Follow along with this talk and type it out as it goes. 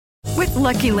With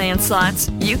Lucky Land Slots,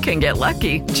 you can get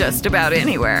lucky just about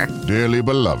anywhere. Dearly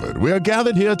beloved, we are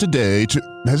gathered here today to...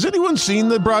 Has anyone seen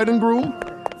the bride and groom?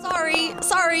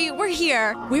 Sorry, we're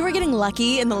here. We were getting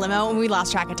lucky in the limo and we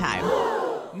lost track of time.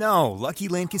 No, Lucky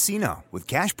Land Casino, with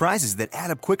cash prizes that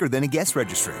add up quicker than a guest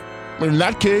registry. In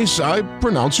that case, I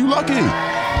pronounce you lucky.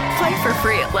 Play for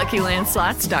free at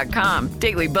LuckyLandSlots.com.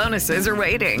 Daily bonuses are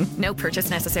waiting. No purchase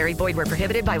necessary. Void where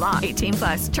prohibited by law.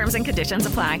 18+. Terms and conditions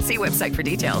apply. See website for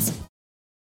details.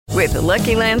 With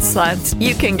Lucky Land Slots,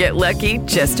 you can get lucky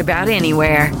just about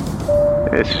anywhere.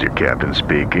 This is your captain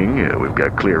speaking. We've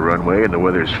got clear runway and the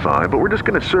weather's fine, but we're just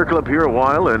going to circle up here a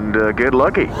while and get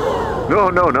lucky. No,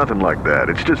 nothing like that.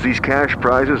 It's just these cash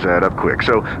prizes add up quick.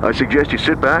 So I suggest you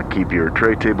sit back, keep your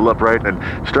tray table upright, and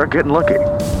start getting lucky.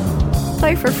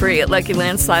 Play for free at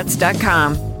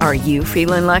LuckyLandSlots.com. Are you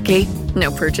feeling lucky?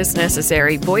 No purchase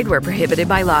necessary. Void where prohibited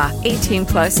by law.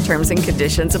 18+ terms and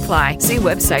conditions apply. See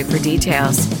website for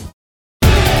details.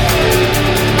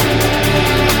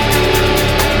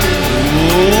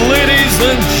 Ladies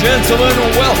and gentlemen,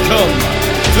 welcome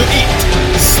to Eat,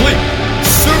 Sleep,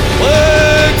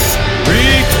 Suplex,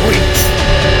 Retweet.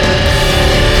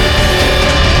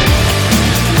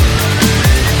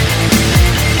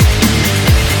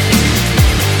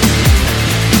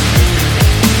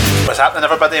 What's happening,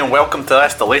 everybody, and welcome to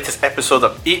this, the latest episode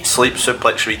of Eat, Sleep,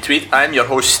 Suplex, Retweet. I'm your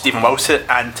host, Stephen Wilson,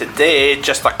 and today,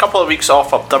 just a couple of weeks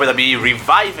off of WWE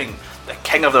reviving the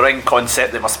King of the Ring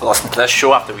concept. They must have listened to this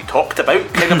show after we talked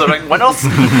about King of the Ring winners.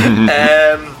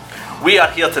 We are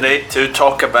here today to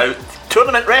talk about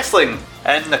tournament wrestling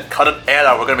in the current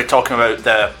era. We're going to be talking about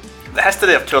the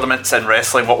history of tournaments in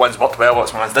wrestling, what ones worked well,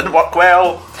 what ones didn't work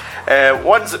well,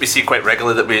 ones that we see quite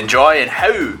regularly that we enjoy, and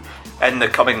how in the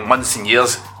coming months and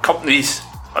years companies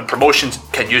and promotions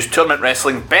can use tournament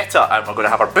wrestling better. And we're going to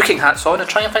have our booking hats on and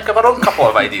try and think of our own couple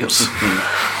of ideas.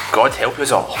 God help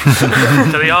us all.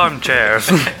 To the armchairs.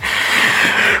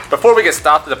 Before we get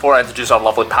started, before I introduce our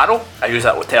lovely panel, I use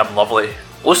that term lovely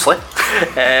loosely,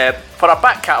 for our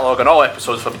back catalogue on all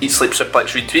episodes from Eat, Sleep,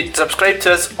 Suplex, Retweet, subscribe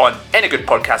to us on any good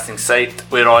podcasting site.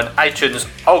 We're on iTunes,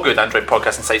 all good Android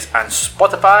podcasting sites, and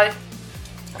Spotify.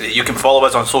 You can follow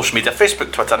us on social media,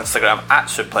 Facebook, Twitter, Instagram, at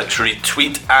Suplex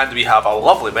Retweet, and we have a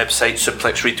lovely website,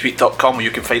 suplexretweet.com, where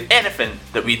you can find anything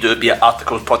that we do, be it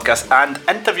articles, podcasts, and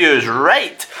interviews.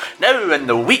 Right, now in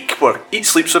the week where Eat,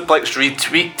 Sleep, Suplex,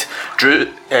 Retweet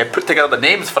put together the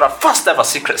names for our first ever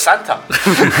Secret Santa.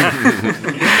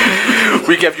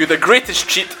 We give you the greatest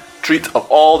treat of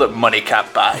all that money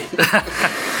can't buy.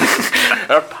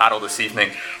 Our panel this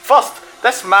evening. First,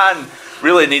 this man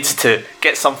really needs to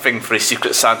get something for his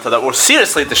Secret Santa that will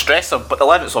seriously distress him, but the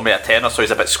limit's only a tenner, so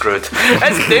he's a bit screwed.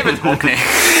 It's David Hockney.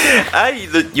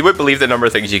 You wouldn't believe the number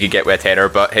of things you could get with a tenner,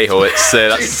 but hey ho, it's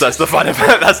that's the fun of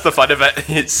it. That's the fun of it.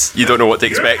 It's you don't know what to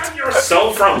expect. You're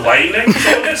silver lining,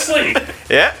 honestly.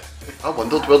 Yeah. I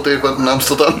wondered where Dave went in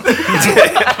Amsterdam.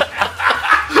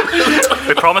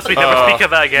 We promised we'd never speak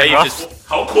of that again.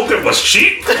 Hulk Hogan was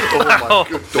cheap. Oh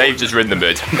my Now you've just ruined the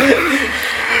mood.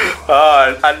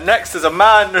 And next is a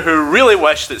man who really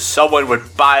wished that someone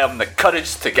would buy him the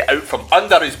courage to get out from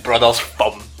under his brother's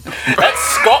thumb. It's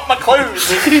Scott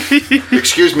McLeod.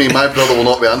 Excuse me, my brother will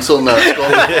not be answering that.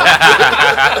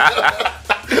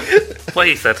 What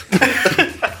he said.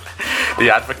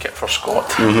 The advocate for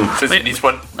Scott. Says he needs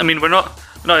one. I mean, we're not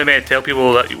meant to tell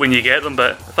people that when you get them,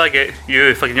 but if I get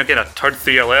you, you're getting a turd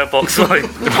through your letterbox, like.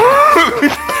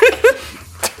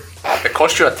 It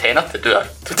cost you a tenner to do it.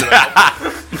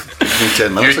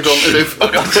 10 minutes ago, Dave.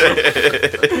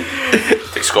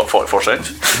 Take Scott 44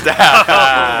 cents.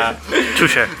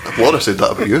 Touche. Laura said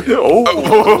that about you.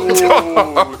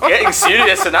 Getting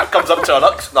serious, and that comes up to our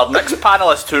next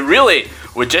panellist who really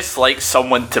would just like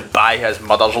someone to buy his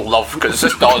mother's love because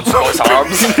it's just on Scott's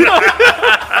arms.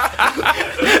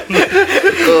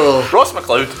 Ross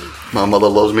McLeod. My mother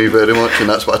loves me very much, and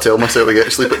that's what I tell myself to get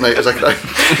to sleep at night as I cry.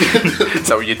 Is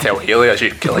that what you tell Haley as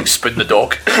you like spoon the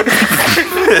dog?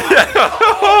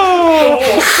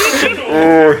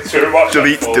 Too much.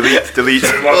 Delete. Too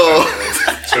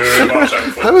much.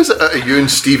 How is it out of you and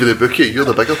Stevie the Bookie? You're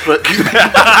the bigger prick.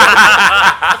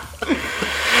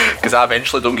 Because I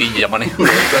eventually don't give you your money.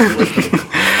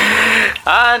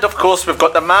 And of course we've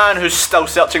got the man who's still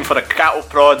searching for a cattle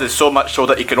prod, is so much so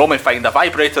that he can only find a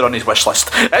vibrator on his wish list.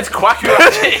 It's Quack.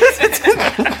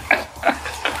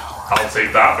 I'll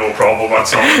take that, no problem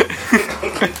at all.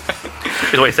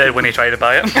 Is what he said when he tried to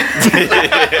buy it.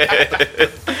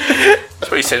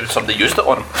 That's what he said when somebody used it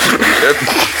on him.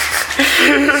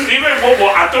 Stephen,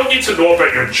 I don't need to know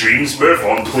about your dreams. Move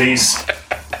on, please.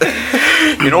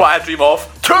 You know what I dream of?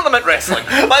 Tournament wrestling.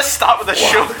 Let's start with the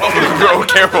show. Oh,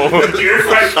 careful.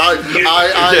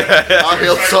 I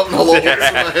heard something along in my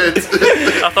head.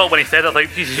 I thought when he said it, I was like,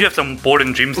 Jesus, you have some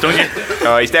boring dreams, don't you?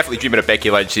 He's definitely dreaming of Becky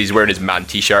Lynch. He's wearing his man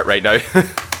t-shirt right now.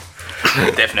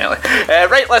 Definitely.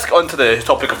 Right, let's get on to the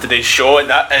topic of today's show, and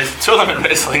that is tournament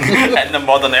wrestling in the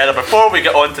modern era. Before we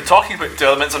get on to talking about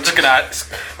tournaments, I'm just going to ask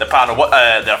the panel what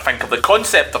they think of the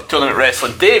concept of tournament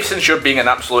wrestling. Dave, since you're being an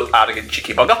absolute arrogant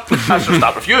cheeky bugger, I should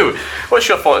start with you. What's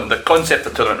your thought on the concept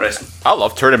of tournament wrestling? I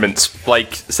love tournaments,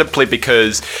 simply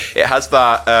because it has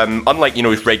that, unlike,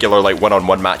 regular,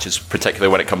 one-on-one matches,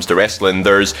 particularly when it comes to wrestling,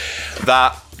 there's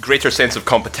that greater sense of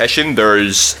competition.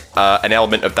 There's an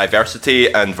element of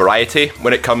diversity and variety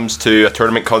when it comes to a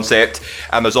tournament concept,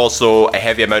 and there's also a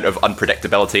heavy amount of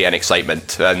unpredictability and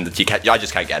excitement, and I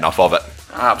just can't get enough of it.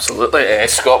 Absolutely.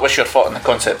 Scott, what's your thought on the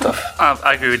concept of?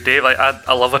 I agree with Dave.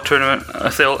 I love a tournament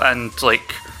myself, and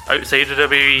outside of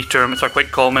WWE, tournaments are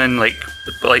quite common in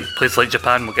places like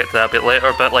Japan. We'll get to that a bit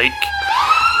later, but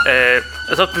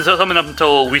it's something up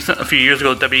until a few years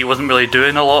ago WWE wasn't really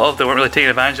doing a lot of. They weren't really taking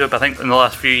advantage of it, but I think in the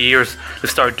last few years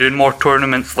they've started doing more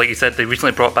tournaments. Like you said, they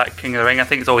recently brought back King of the Ring. I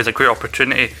think it's always a great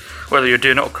opportunity, whether you're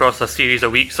doing it across a series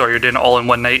of weeks or you're doing it all in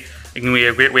one night. It can be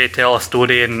a great way to tell a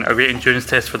story and a great endurance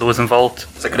test for those involved.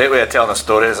 It's a great way of telling a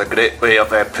story. It's a great way of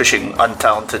pushing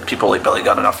untalented people like Billy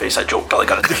Gunn in our face. I joke, Billy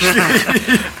Gunn.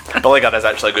 Billy Gunn is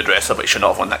actually a good wrestler, but he should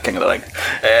not have won that King of the Ring.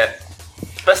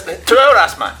 But to our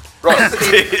ass man, Ross.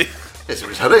 Yes, it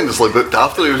was horrendously booked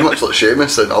after. He was much like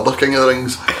Sheamus and other King of the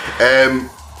Rings.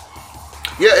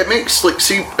 It makes,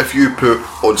 see if you put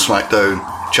on SmackDown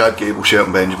Chad Gable,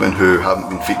 Shelton Benjamin, who haven't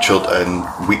been featured in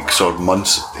weeks or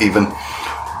months even,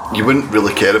 you wouldn't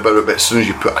really care about it, but as soon as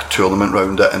you put a tournament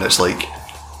round it and it's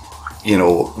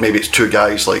maybe it's two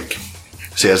guys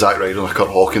say a Zack Ryder and a Kurt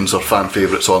Hawkins or fan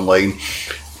favourites online,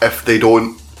 if they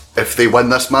win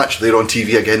this match, they're on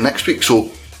TV again next week, so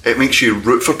it makes you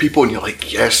root for people and you're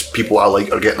like, yes, people I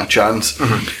like are getting a chance.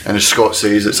 And as Scott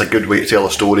says, it's a good way to tell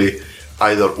a story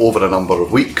either over a number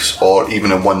of weeks or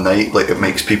even in one night. It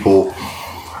makes people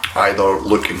either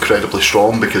look incredibly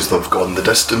strong because they've gone the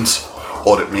distance,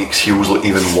 or it makes heels look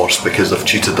even worse because they've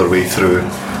cheated their way through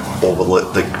over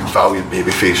the valiant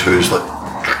babyface who's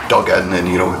dug in and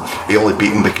he only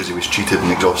beat him because he was cheated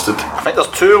and exhausted. I think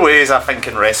there's two ways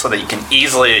in wrestling that you can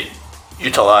easily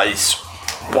utilise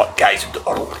what guys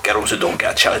or girls who don't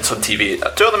get a chance on TV: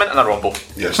 a tournament and a rumble.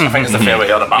 Yes. I think it's the fair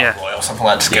way, or a battle royal or something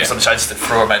like that. Just gives them a chance to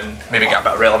throw them in, maybe get a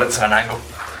bit of relevance and an angle.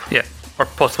 Yeah, or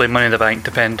possibly Money in the Bank,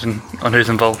 depending on who's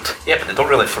involved. Yeah, but they don't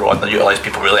really throw in or utilise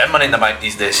people really in Money in the Bank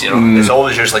these days. It's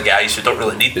always usually guys who don't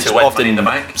really need to win Money in the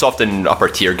Bank. It's often upper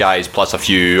tier guys plus a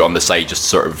few on the side, just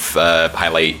sort of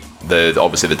highlight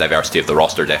obviously the diversity of the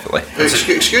roster. Definitely.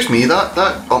 Excuse me, that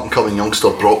up and coming youngster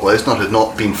Brock Lesnar had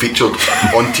not been featured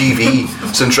on TV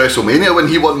since WrestleMania when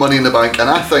he won Money in the Bank, and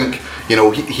I think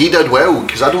he did well,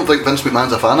 because I don't think Vince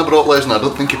McMahon's a fan of Brock Lesnar. I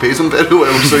don't think he pays him very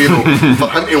well, so for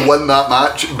him to win that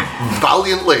match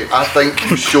valiantly, I think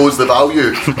shows the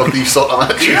value of these sort of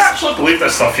matches. Do you actually believe the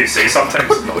stuff you say sometimes?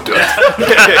 No, do it.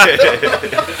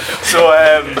 So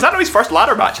was that his first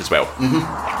ladder match as well?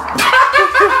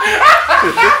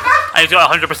 He's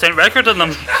got a 100% record on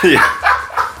them.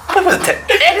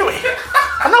 Anyway,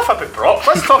 enough about Brock.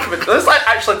 Let's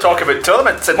actually talk about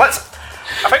tournaments, and I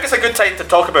think it's a good time to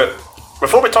talk about,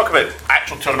 before we talk about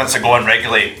actual tournaments that go on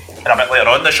regularly and a bit later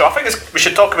on in the show, I think we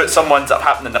should talk about some ones that have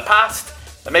happened in the past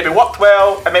that maybe worked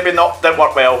well and maybe didn't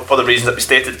work well for the reasons that we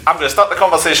stated. I'm going to start the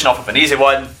conversation off with an easy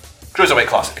one. Cruiserweight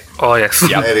Classic. Oh yes.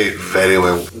 Yeah. Very, very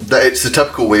well. It's the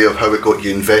typical way of how it got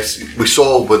you invested. We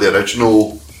saw with the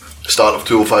original start of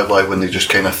 205 Live when they just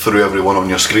kind of threw everyone on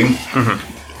your screen.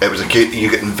 It was a case you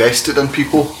get invested in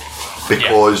people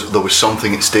because there was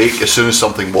something at stake. As soon as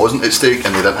something wasn't at stake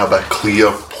and they didn't have a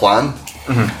clear plan,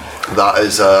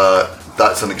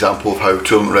 that's an example of how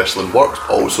tournament wrestling works.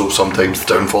 Also sometimes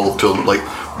the downfall of tournament,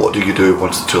 what do you do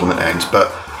once the tournament ends?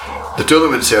 But the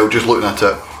tournament itself, just looking at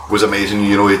it, was amazing.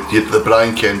 You had the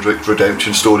Brian Kendrick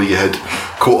redemption story. You had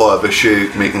Kota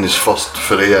Ibushi making his first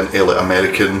foray into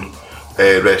American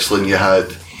wrestling. You had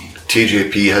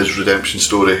TJP, his redemption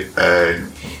story.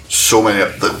 So many.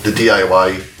 The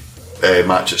DIY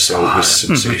match itself was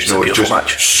sensational. Just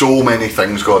match. So many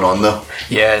things going on there.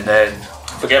 Yeah, and then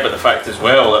forget about the fact as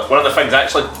well that one of the things I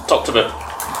actually talked about,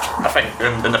 I think,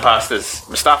 in the past is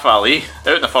Mustafa Ali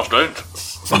out in the first round.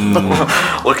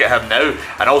 Look at him now.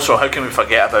 And also, how can we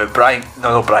forget about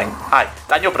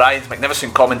Daniel Bryan's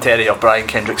magnificent commentary of Brian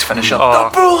Kendrick's finisher, the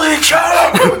Bully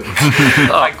Champ.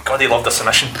 Thank God he loved the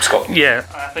submission, Scott. Yeah,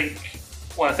 I think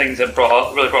one of the things that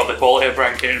really brought up the quality of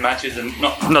Brian Kendrick matches, and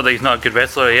not that he's not a good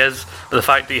wrestler, he is, but the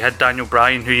fact that he had Daniel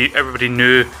Bryan, who everybody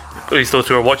knew, at least those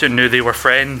who were watching knew they were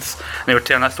friends, and they were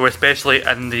telling that story, especially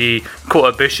in the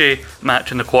Kota Ibushi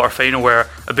match in the quarter-final, where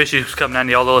Ibushi was coming in,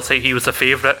 the other side, he was the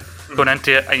favourite going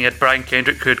into it, and you had Brian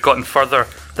Kendrick, who had gotten further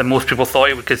than most people thought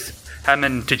he would, because him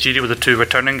and Tajiri were the two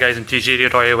returning guys, and Tajiri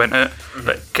had already went out,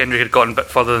 but Kendrick had gotten a bit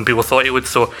further than people thought he would.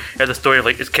 So he had the story of,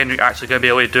 like, is Kendrick actually going to be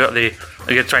able to do it? They're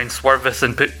going to try and swerve this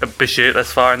and put Ibushi out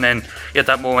this far, and then he had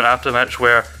that moment after the match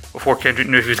where, before Kendrick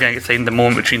knew if he was going to get signed, the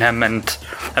moment between him and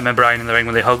Brian in the ring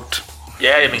when they hugged.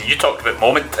 Yeah, I mean, you talked about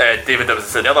moment, David. There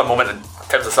was another moment in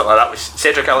terms of something like that with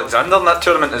Cedric Alexander in that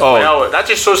tournament as well. That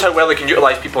just shows how well they can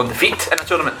utilise people on the feet in a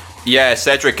tournament. Yeah,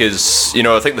 Cedric is,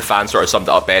 I think the fans sort of summed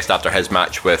it up best after his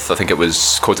match with, I think it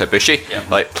was Kota Ibushi. Yeah.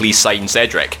 Like, please sign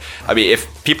Cedric. I mean,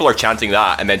 if people are chanting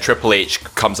that and then Triple H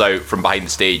comes out from behind the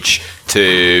stage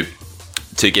to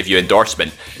give you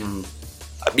endorsement,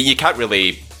 I mean, you can't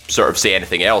really sort of say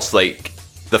anything else. Like,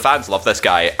 the fans love this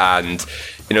guy, and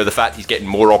the fact he's getting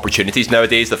more opportunities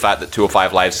nowadays, the fact that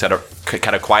 205 Live's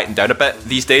kind of quieting down a bit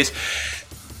these days.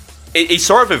 He's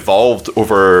sort of evolved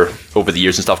over the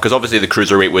years and stuff, because obviously the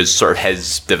cruiserweight was sort of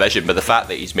his division, but the fact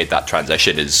that he's made that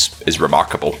transition is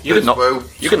remarkable. You get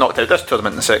knocked out this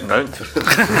tournament in the second round.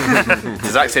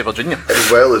 Zack Sabre Jr.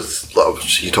 As well as,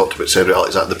 you talked about Cedric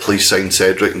Alexander, the police signed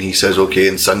Cedric and he says okay,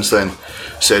 and since then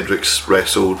Cedric's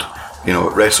wrestled at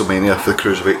WrestleMania for the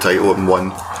cruiserweight title and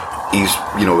won. He's,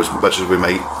 as much as we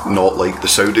might not like the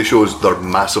Saudi shows, they're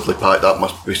massively packed. That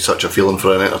must be such a feeling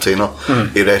for an entertainer.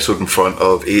 He wrestled in front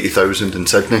of 80,000 in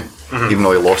Sydney, even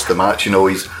though he lost the match.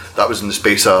 That was in the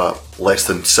space of less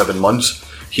than 7 months.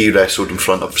 He wrestled in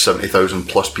front of 70,000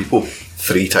 plus people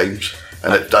 3 times,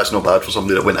 and that's not bad for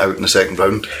somebody that went out in the second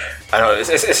round. I know,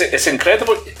 it's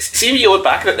incredible. See, when you look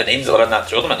back at the names that are in that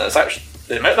tournament, it's actually,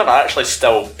 the amount of them are actually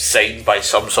still signed by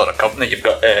some sort of company. You've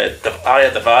got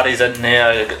Arya Daivari in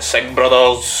there, you've got Singh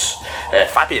Brothers,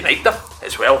 Fabian Aichner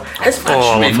as well. His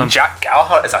match with Jack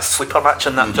Gallagher is a sleeper match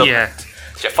in that tournament. Yeah.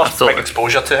 It's your first big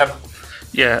exposure to him.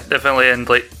 Yeah, definitely. And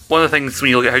one of the things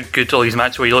when you look at how good all these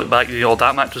matches were, you look back,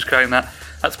 that match was cracking that.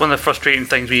 That's one of the frustrating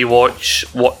things when you watch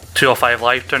 205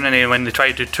 Live tournament, and when they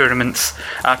try to do tournaments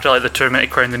after the tournament to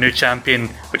crown the new champion,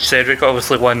 which Cedric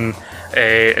obviously won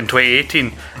in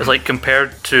 2018. It's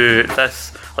compared to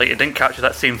this, it didn't capture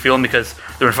that same feeling, because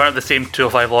they were in front of the same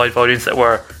 205 Live audience that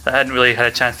hadn't really had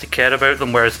a chance to care about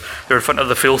them, whereas they were in front of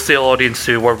the Full Sail audience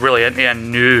who were really into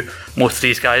and knew most of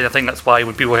these guys. I think that's why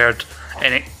when people heard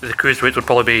the cruiserweights would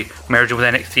probably be merging with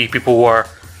NXT, people were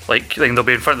thinking they'll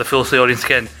be in front of the Full Sail audience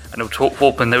again, and I was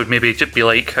hoping that would maybe just be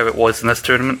like how it was in this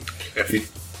tournament. We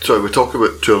talk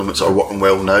about tournaments that are working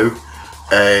well now,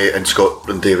 and Scott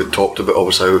and David talked about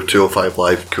obviously how 205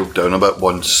 Live cooled down a bit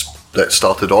once that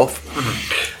started off.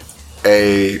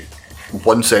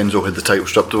 Once Enzo had the title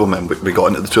stripped of him and we got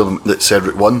into the tournament that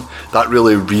Cedric won, that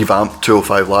really revamped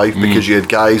 205 Live, because you had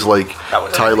guys like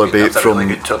Tyler Bate from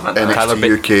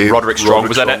NXT UK, Roderick Strong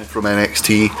was in it from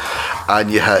NXT, and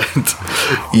you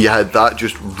had that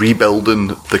just rebuilding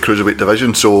the cruiserweight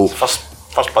division. So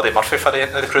first Buddy Murphy for the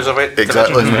cruiserweight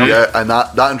exactly division. Yeah, and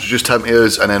that introduced him to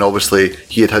us, and then obviously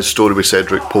he had his story with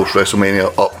Cedric post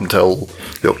WrestleMania up until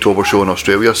the October show in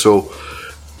Australia. So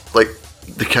they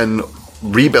can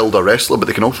rebuild a wrestler, but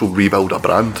they can also rebuild a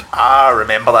brand. I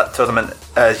remember that tournament.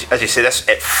 As you say,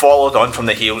 it followed on from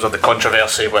the heels of the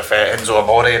controversy with Enzo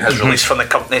Amore and his release from the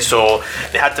company, so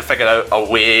they had to figure out a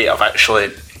way of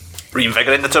actually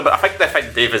reinvigorating the tournament. I think the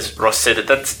thing Dave, as Ross said, it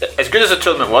did, as good as the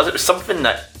tournament was, it was something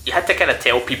that you had to kind of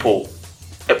tell people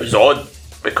it was on,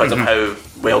 because of how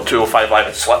well 205 Live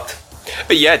had slipped.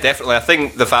 But yeah, definitely. I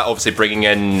think the fact, obviously, bringing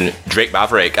in Drake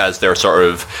Maverick as their sort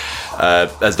of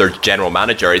as their general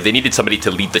manager, they needed somebody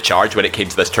to lead the charge when it came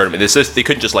to this tournament. They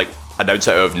couldn't just announce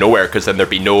it out of nowhere, because then there'd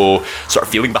be no sort of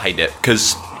feeling behind it.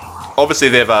 Because obviously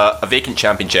they have a vacant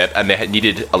championship and they had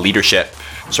needed a leadership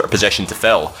sort of position to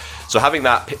fill. So having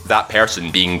that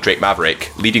person being Drake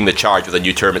Maverick leading the charge with a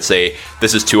new tournament, say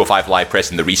this is 205 Live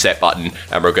pressing the reset button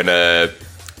and we're gonna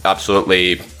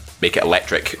absolutely make it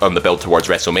electric on the build towards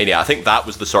WrestleMania. I think that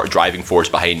was the sort of driving force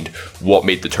behind what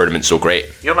made the tournament so great.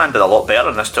 Your man did a lot better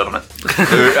in this tournament.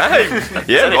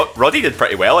 Yeah, Roddy did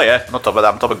pretty well, yeah. Not talking about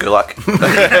that, I'm talking about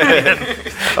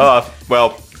Gulak.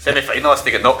 Well, semi-finalist, they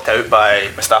get knocked out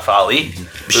by Mustafa Ali, who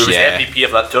was the MVP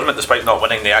of that tournament despite not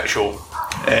winning the actual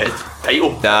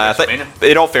title. I think,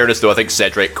 in all fairness though, I think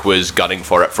Cedric was gunning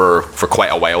for it for quite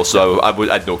a while, so I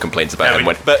had no complaints about him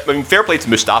winning. But fair play to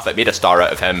Mustafa, it made a star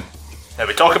out of him. Now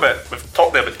we've talked about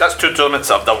that's 2 tournaments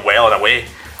that have done well in a way.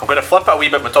 I'm going to flip it a wee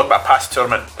bit and talk about a past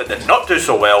tournament that did not do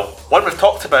so well. One we've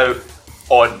talked about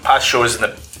on past shows in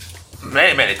the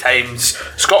many times.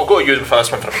 Scott, will go to you for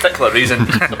this one for a particular reason.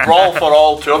 The Brawl for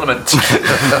All tournament.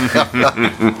 I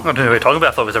don't know what you're talking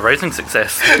about. I thought it was a rising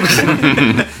success.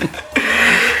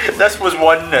 This was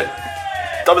one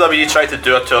that WWE tried to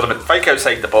do a tournament, think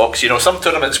outside the box. You know, some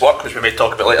tournaments work, which we may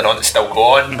talk about later on, that still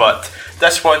go on, but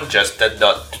this one just did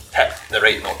not hit the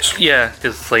right notes. Yeah,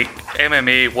 because like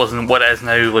MMA wasn't what it is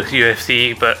now with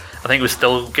UFC, but I think it was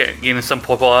still gaining some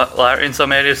popularity in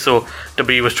some areas, so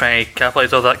WWE was trying to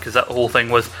capitalise on that, because that whole thing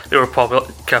was they were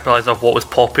capitalising off what was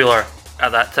popular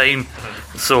at that time.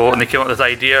 So, and they came up with this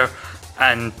idea,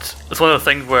 and it's one of the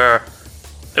things where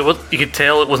you could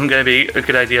tell it wasn't going to be a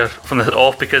good idea from the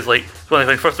off, because like one of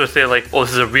the things first they were saying like, oh,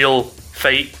 this is a real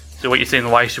fight, so what you're saying,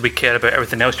 why should we care about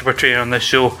everything else you're portraying on this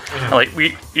show? And like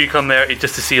you come there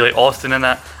just to see like Austin in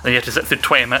that, and you have to sit through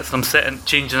 20 minutes of them sitting,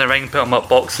 changing the ring, putting them up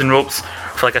boxing ropes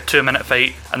for like a 2-minute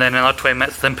fight, and then another 20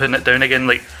 minutes them putting it down again.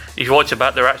 Like if you watch it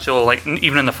back, they're actual, like,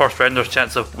 even in the first round there's a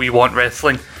chance of we want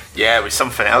wrestling. Yeah, it was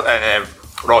something else.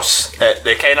 Ross,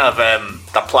 they kind of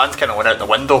their plans kind of went out the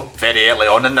window very early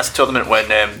on in this tournament when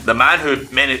the man who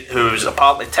was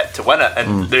apparently tipped to win it,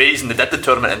 and the reason they did the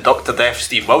tournament, and Dr. Death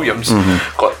Steve Williams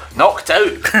got knocked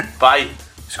out by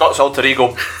Scott's alter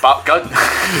ego Bart Gunn.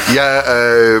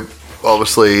 Yeah,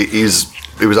 obviously he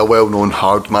was a well-known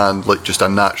hard man, like just a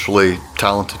naturally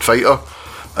talented fighter,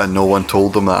 and no one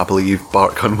told him that. I believe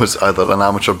Bart Gunn was either an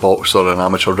amateur boxer or an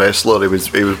amateur wrestler. He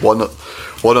was one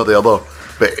or the other.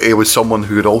 But he was someone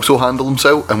who could also handle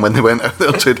himself, and when they went out there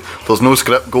and said, there's no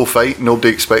script, go fight, nobody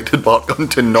expected Bart Gunn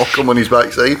to knock him on his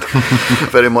backside.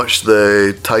 Very much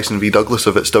the Tyson v Douglas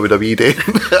of its WWE day.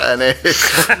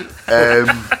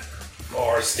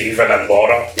 Or Stephen and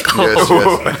Laura. Yes.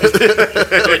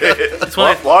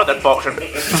 Laura did boxing.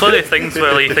 It's one of the things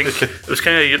where like, you think it was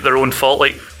kind of their own fault,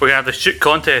 like we're going to have the shoot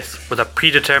contest with a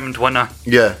predetermined winner.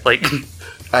 Yeah. Like,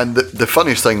 and the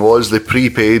funniest thing was they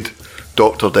prepaid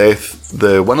Dr. Death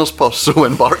the winner's purse, so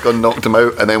when Bart Gunn knocked him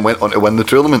out and then went on to win the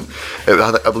tournament,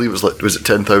 I believe it was like, was it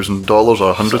 $10,000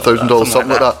 or $100,000, something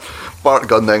like that. Bart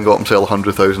Gunn then got himself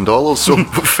 $100,000, so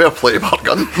fair play to Bart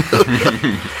Gunn.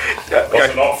 Was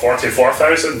it not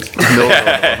 44,000? No,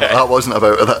 that wasn't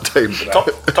about at that time.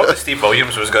 Talk to Steve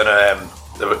Williams was going to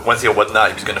once he won that,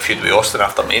 he was going to feud with Austin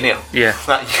after Mania. Yeah.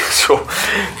 So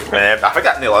I think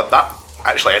that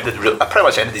actually pretty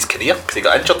much ended his career, because he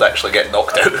got injured actually getting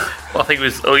knocked out. Well, I think it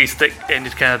was at least it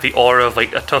ended kind of the aura of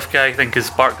like a tough guy thing, because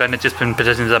Bart Gunn had just been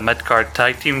positioned as a mid-card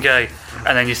tag team guy,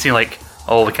 and then you see like,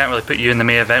 oh, we can't really put you in the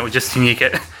main event, we just seen you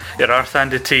get your arse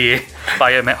handed to you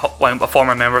by a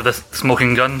former member of the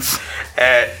Smoking Guns.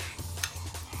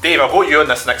 Dave, I'll go to you on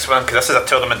this next one, because this is a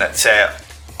tournament that's they've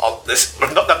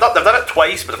done it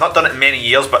twice, but they've not done it in many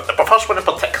years, but the first one in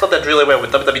particular did really well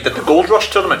when WWE did the Gold Rush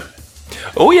tournament.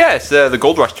 Oh yes, the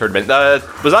Gold Rush tournament.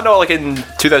 Was that not like in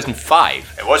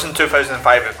 2005? It was in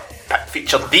 2005. It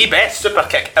featured the best super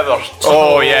kick ever.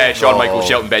 Oh yeah, Shawn Michaels,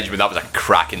 Shelton Benjamin. That was a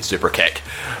cracking super kick.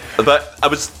 But I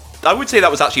would say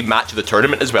that was actually match of the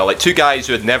tournament as well. Like two guys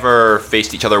who had never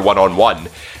faced each other one-on-one.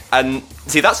 And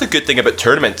see, that's the good thing about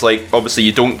tournaments. Like obviously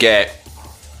you don't get.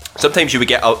 Sometimes you would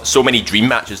get so many dream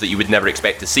matches that you would never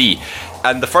expect to see.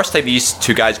 And the first time these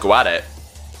two guys go at it,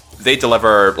 they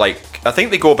deliver like, I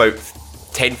think they go about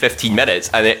 10-15 minutes,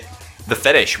 and the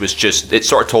finish was just, it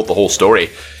sort of told the whole story,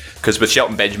 because with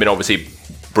Shelton Benjamin obviously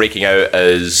breaking out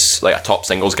as like a top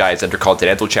singles guy, as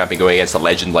Intercontinental Champion, going against a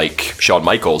legend like Shawn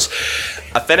Michaels,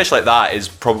 a finish like that is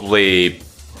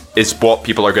what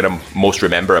people are going to most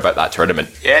remember about that tournament.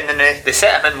 Yeah, and then they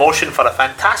set him in motion for a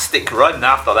fantastic run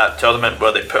after that tournament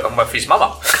where they put him with his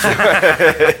mama.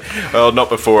 Well, not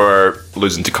before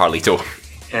losing to Carlito.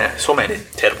 Yeah, so many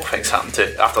terrible things happened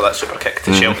after that super kick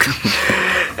to Shelton.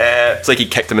 It's like he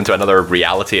kicked him into another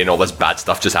reality and all this bad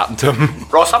stuff just happened to him.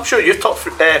 Ross, I'm sure you've talked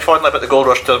fondly about the Gold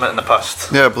Rush tournament in the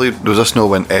past. Yeah, I believe, was this no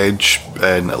when Edge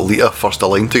and Lita first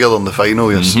aligned together in the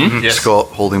final? Yes. Yes. Scott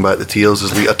holding back the tears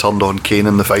as Lita turned on Kane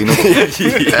in the final.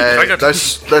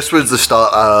 This was the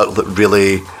start of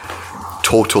really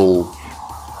total,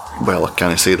 well, I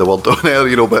can't say the word on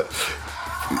air, but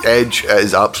Edge at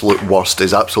his absolute worst,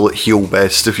 his absolute heel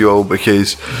best, if you will,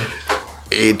 because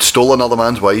he'd stole another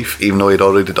man's wife, even though he'd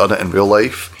already done it in real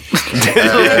life.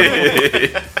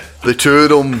 The two of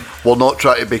them were not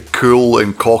trying to be cool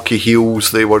and cocky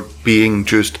heels, they were being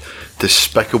just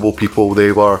despicable people.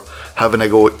 They were having a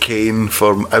go at Kane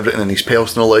from everything in his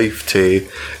personal life to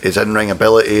his in-ring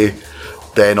ability.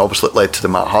 Then obviously it led to the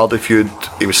Matt Hardy feud.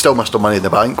 He was still Mr. Money in the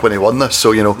Bank when he won this,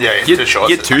 so Yeah, he had 2 shots.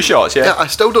 He had 2 shots, yeah. I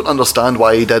still don't understand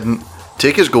why he didn't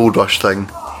take his Gold Rush thing,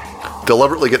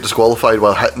 deliberately get disqualified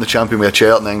while hitting the champion with a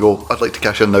chair and then go, I'd like to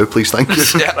cash in now, please, thank you.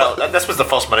 Yeah, well, this was the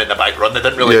first Money in the Bank run. They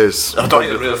didn't really. Yes. I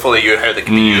don't really fully knew how they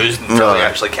could be used until he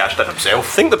actually cashed in himself.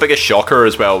 I think the biggest shocker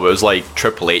as well was like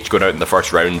Triple H going out in the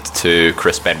first round to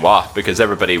Chris Benoit, because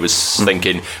everybody was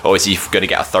thinking, oh, is he going to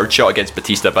get a third shot against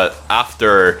Batista? But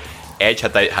after Edge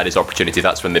had his opportunity,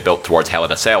 that's when they built towards Hell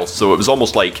in a Cell. So it was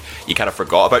almost like you kind of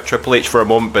forgot about Triple H for a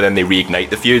moment, but then they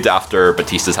reignite the feud after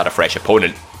Batista's had a fresh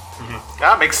opponent.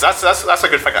 Yeah, that's a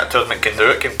good thing that a tournament can do.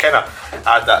 It can kind of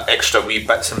add that extra wee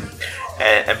bits and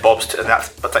bobs to in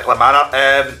that particular manner.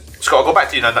 Scott, I'll go back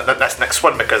to you now this next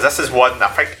one, because this is one I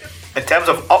think, in terms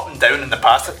of up and down in the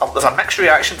past, there's a mixed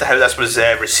reaction to how this was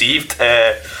received.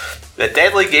 The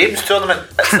Deadly Games tournament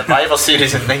at Survivor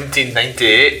Series in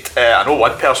 1998. I know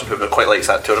one person who quite likes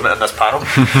that tournament in this panel.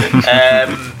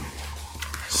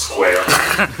 Square.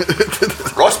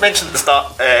 Ross mentioned at the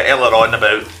start earlier on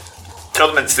about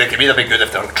tournaments that can either be good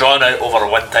if they're drawn out over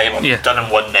one time or done in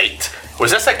one night.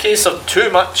 Was this a case of too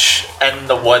much in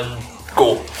the one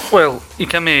go? Well, you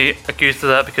can be accused of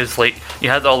that because like you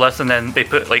had all this and then they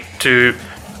put like two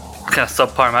kind of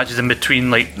subpar matches in between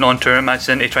like non-tournament matches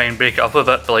in to try and break it up a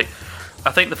bit. But like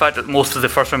I think the fact that most of the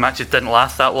first round matches didn't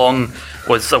last that long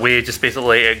was a way just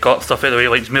basically it got stuff out of the way,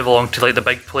 like just move along to like the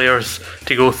big players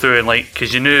to go through, and like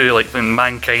because you knew like when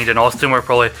Mankind and Austin were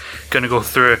probably going to go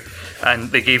through,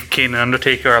 and they gave Kane and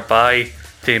Undertaker a bye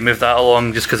to move that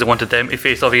along just because they wanted them to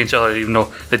face off each other, even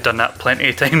though they'd done that plenty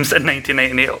of times in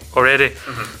 1998 already.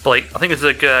 But like I think this is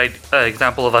a good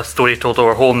example of a story told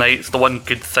over a whole night. It's the one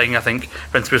good thing I think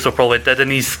Vince Russo probably did in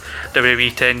his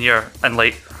WWE tenure, and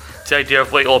like the idea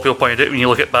of like a lot of people pointed out when you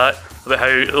look at that about how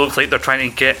it looks like they're trying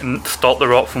to get and stop The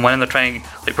Rock from winning, they're trying to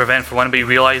like prevent from winning, but you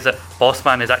realise that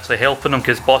Bossman is actually helping him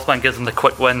because Bossman gives him the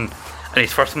quick win in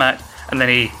his first match, and then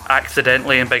he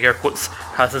accidentally, in big air quotes,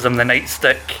 passes him the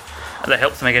nightstick that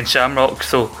helps him against Shamrock.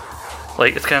 So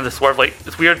like it's kind of the swerve. Like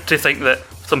it's weird to think that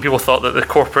some people thought that the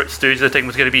corporate stooge of the thing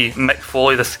was going to be Mick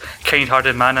Foley, this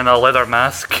kind-hearted man in a leather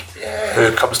mask who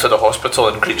comes to the hospital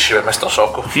and greets you with Mr.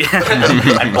 Socko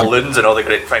and balloons and all the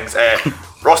great things.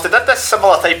 Ross, they did this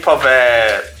similar type of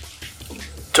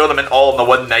tournament all in the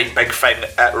one night big thing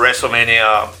at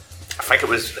WrestleMania. I think it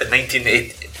was in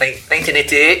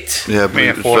 1988. Yeah,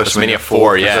 WrestleMania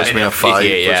 4, yeah. WrestleMania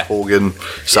 5 was Hogan,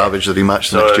 Savage, the rematch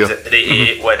so next year. So in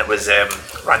 88 when it was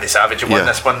Randy Savage who won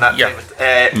this one that time.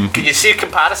 Can you see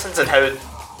comparisons in how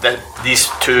these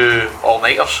two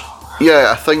all-nighters?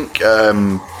 Yeah, I think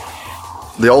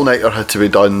the all-nighter had to be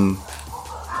done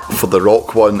for the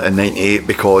Rock one in 98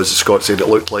 because Scott said it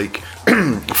looked like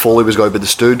Foley was going to be the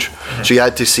stooge. So you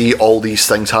had to see all these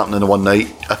things happening in one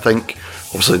night. I think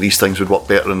obviously these things would work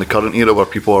better in the current era where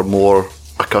people are more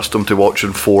accustomed to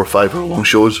watching 4 or 5 hour long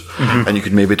shows, and you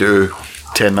could maybe do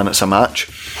 10 minutes a match.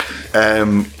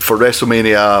 For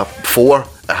WrestleMania 4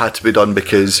 it had to be done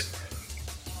because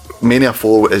Mania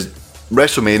 4 is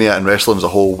WrestleMania, and wrestling as a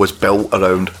whole was built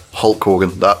around Hulk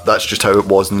Hogan. That's just how it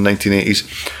was in the 1980s,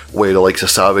 where the likes of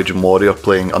Savage and Warrior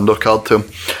playing undercard to him,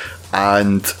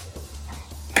 and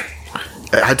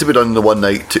it had to be done in the one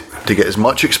night to get as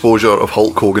much exposure of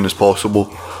Hulk Hogan as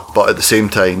possible, but at the same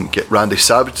time get Randy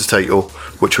Savage's title,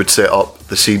 which would set up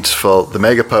the seeds for the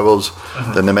Mega Powers,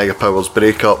 then the Mega Powers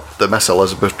breakup, the Miss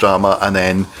Elizabeth drama, and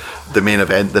then the main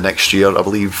event the next year, I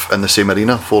believe, in the same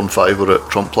arena. 4 and 5 were at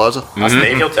Trump Plaza. That's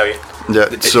Dave, he'll tell you. Yeah,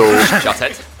 so Shut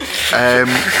it.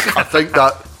 I think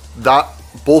that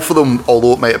both of them,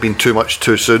 although it might have been too much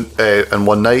too soon in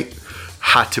one night,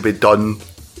 had to be done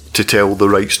to tell the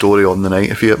right story on the night,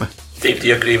 if you get me. Dave, do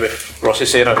you agree with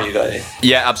Ross's saying, or have you got any?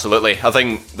 Yeah, absolutely. I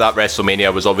think that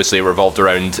WrestleMania was obviously revolved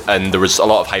around, and there was a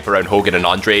lot of hype around Hogan and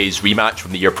Andre's rematch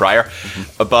from the year prior,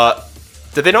 but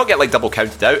did they not get like double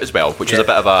counted out as well, which was a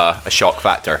bit of a shock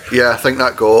factor? Yeah, I think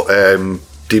that got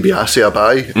DiBiase a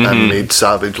bye and made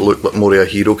Savage look like more of a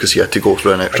hero because he had to go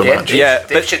through an extra match.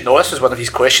 Dave should know this was one of his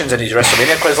questions in his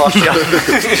WrestleMania quiz last year.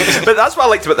 But that's what I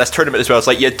liked about this tournament as well. It's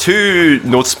like you had two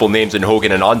noticeable names in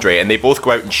Hogan and Andre, and they both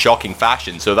go out in shocking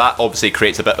fashion. So that obviously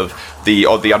creates a bit of the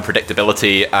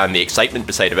unpredictability and the excitement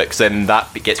beside of it, because then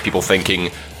that gets people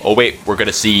thinking, oh wait, we're going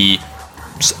to see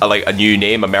like a new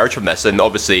name emerge from this. And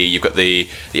obviously you've got the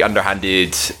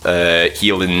underhanded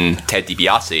heel in Ted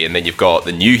DiBiase, and then you've got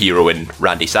the new hero in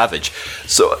Randy Savage.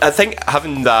 So I think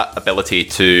having that ability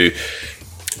to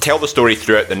tell the story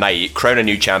throughout the night, crown a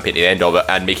new champion at the end of it,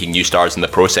 and making new stars in the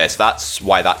process, that's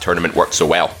why that tournament worked so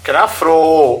well. Can I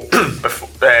throw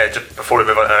just before we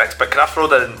move on to the next, but can I throw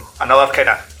in another kind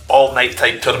of all-night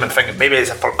type tournament thing maybe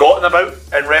is forgotten about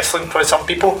in wrestling by some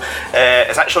people?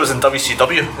 It actually was in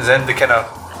WCW. Is then the kind of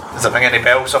Does it ring any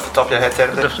bells off the top of your head,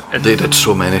 Terry? They did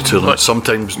so many tournaments.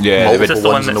 Sometimes multiple the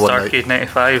one ones in that the one night. Starcade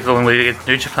 95, the one where they did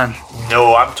New Japan.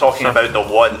 No, I'm talking about the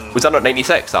one. Was that not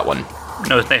 96, that one?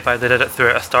 No, it was 95. They did it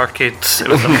throughout a Starcade. It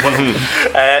was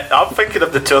one. I'm thinking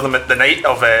of the tournament, the night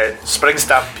of Spring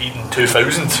Stampede in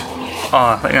 2000. Oh,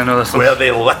 I think I know this one. Where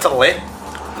they literally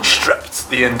stripped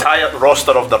the entire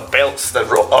roster of their belts that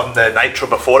were on the Nitro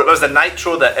before. It was the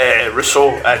Nitro that Russo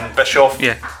and Bischoff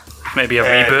maybe a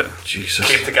reboot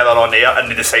came together on air,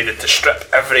 and they decided to strip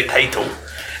every title,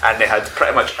 and they had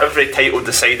pretty much every title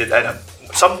decided, and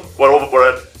some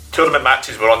were tournament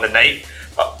matches were on the night,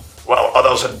 well,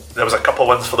 others, there was a couple of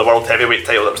ones for the World Heavyweight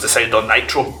title that was decided on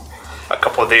Nitro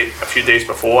a few days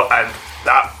before, and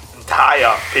that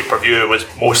entire pay-per-view was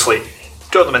mostly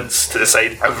tournaments to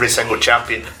decide every single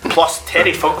champion, plus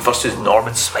Terry Funk versus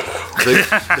Norman Smiley.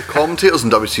 The commentators in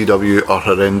WCW are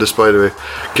horrendous, by the way,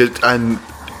 and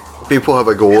people have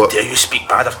a go at... Dare you speak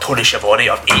bad of Tony Schiavone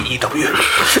of AEW?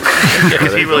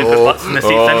 Because he really put butts in the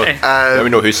seats, didn't he? Now we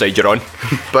know whose side you're on.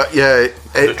 But yeah,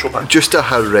 just a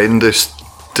horrendous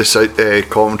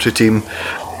commentary team,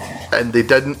 and you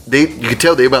could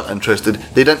tell they weren't interested.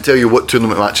 They didn't tell you what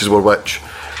tournament matches were which.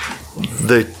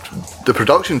 The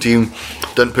production team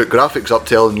didn't put graphics up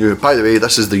telling you, by the way,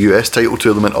 this is the US title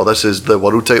tournament or this is the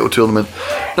world title tournament.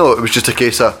 No, it was just a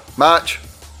case of match.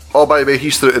 Oh, by the way,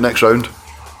 he's through to the next round.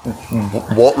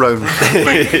 What round?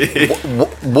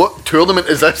 what tournament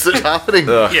is this that's happening?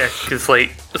 Yeah, because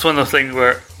it's one of those things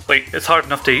where it's hard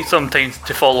enough to sometimes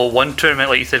to follow one tournament,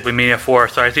 like you said with Mania 4 or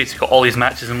Saturday, you've got all these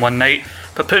matches in one night,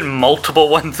 but putting multiple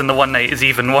ones in the one night is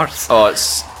even worse. Oh,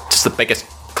 it's just the biggest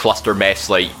cluster mess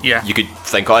you could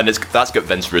think of, and that's got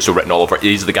Vince Russo written all over it.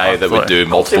 He's the guy that would do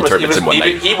multiple tournaments in one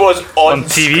night. He was on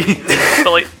TV.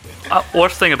 But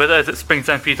worst thing about it is at Spring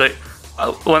Stampede,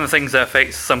 one of the things that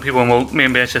affects some people, and we'll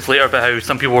maybe mention this later, about how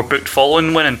some people were booked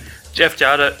following winning. Jeff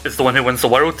Jarrett is the one who wins the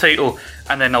world title,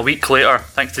 and then a week later,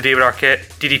 thanks to David Arquette,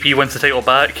 DDP wins the title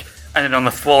back, and then on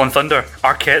the Fallen Thunder,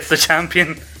 Arquette's the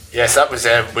champion. Yes, that was.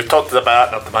 We talked about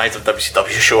in our Demise of WCW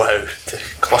show how the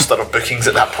cluster of bookings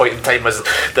at that point in time was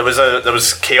there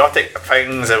was chaotic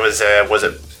things. There was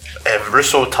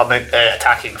Russo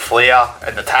attacking Flair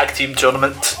in the tag team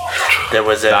tournament. There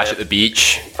was Dash at the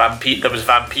beach. There was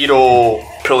Vampiro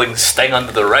pulling Sting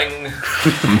under the ring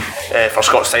for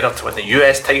Scott Steiner to win the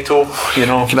US title. You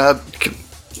know. Can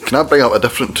I bring up a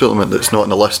different tournament that's not in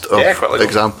the list of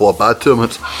example of bad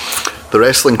tournaments? The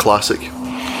Wrestling Classic.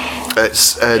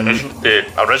 It's the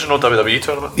original WWE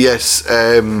tournament. Yes.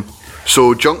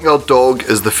 So Junkyard Dog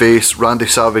is the face, Randy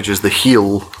Savage is the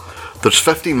heel. There's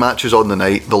 15 matches on the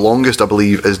night. The longest, I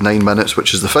believe, is 9 minutes,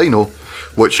 which is the final,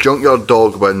 which Junkyard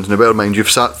Dog wins. Now, bear in mind,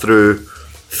 you've sat through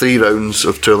 3 rounds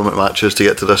of tournament matches to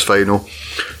get to this final.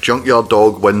 Junkyard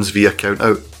Dog wins via count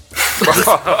out.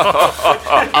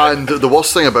 And the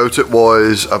worst thing about it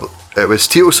was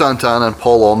Tito Santana and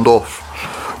Paul Orndorff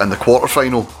in the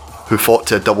quarterfinal who fought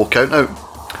to a double count out,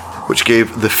 which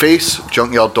gave the face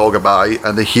Junkyard Dog a bye,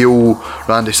 and the heel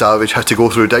Randy Savage had to go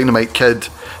through Dynamite Kid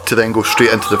to then go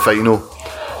straight into the final,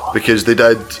 because they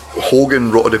did Hogan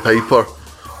Roddy Piper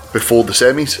before the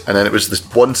semis, and then it was the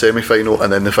one semi-final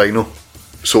and then the final.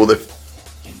 So the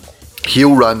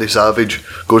heel Randy Savage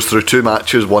goes through 2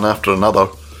 matches, one after another.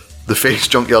 The face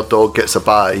Junkyard Dog gets a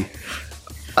bye,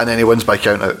 and then he wins by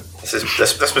count out. This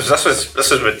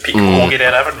was with peak Hogan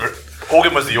era.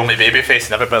 Hogan was the only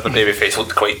babyface, and every other babyface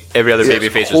looked quite... Every other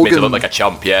babyface was made to look like a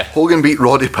chump, yeah. Hogan beat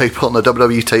Roddy Piper in the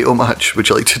WWE title match. Would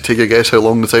you like to take a guess how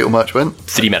long the title match went?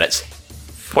 3 minutes.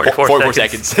 44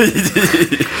 seconds.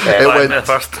 It went...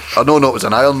 I know, it was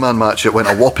an Iron Man match. It went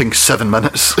a whopping 7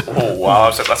 minutes. Oh,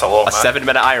 wow, that's a long match. A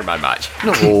 7-minute Iron Man match?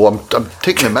 No, I'm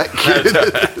taking the mick.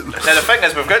 Now, the thing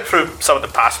is, we've gone through some of the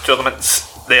past tournaments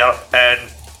there, and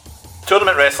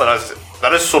tournament wrestling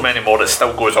there is so many more that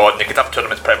still goes on. They could have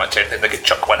tournaments pretty much anything, they could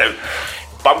chuck one out.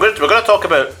 But we're going to talk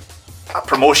about a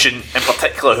promotion in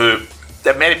particular who,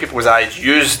 in many people's eyes,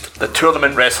 used the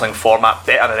tournament wrestling format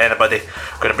better than anybody.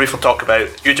 We're going to briefly talk about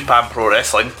New Japan Pro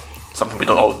Wrestling, something we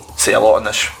don't all say a lot on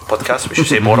this podcast, we should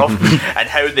say more of, and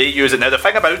how they use it. Now, the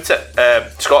thing about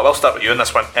it, Scott, we'll start with you on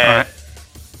this one.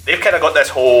 They've kind of got this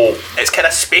whole, it's kind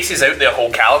of spaces out their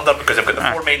whole calendar, because they've got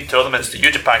the 4 main tournaments, the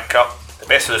New Japan Cup, the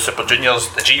Best of the Super Juniors,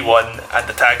 the G1 and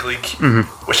the Tag League,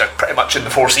 which are pretty much in the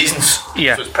 4 seasons.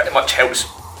 Yeah. So it pretty much helps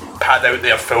pad out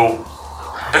their full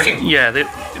booking. Yeah,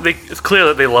 it's clear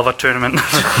that they love a tournament.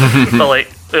 But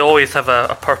they always have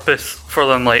a purpose for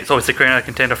them. It's obviously creating a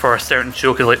contender for a certain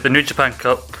show, because the New Japan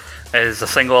Cup is a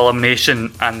single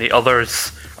elimination and the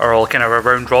others are all kind of a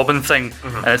round robin thing,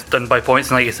 and it's done by points,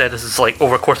 and like you said, this is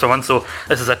over a course of a month, so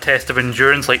this is a test of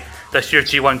endurance. this year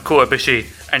G1 Kota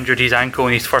Ibushi injured his ankle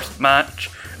in his first match,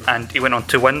 and he went on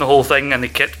to win the whole thing, and they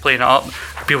kept playing it up.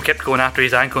 People kept going after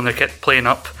his ankle, and they kept playing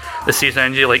up the season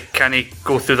injury. Like, can he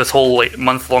go through this whole like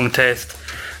month-long test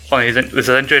on his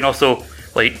injury? And also,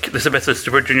 like, the Submission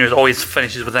Super Juniors always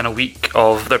finishes within a week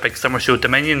of their big summer show,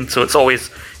 Dominion. So that's always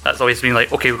been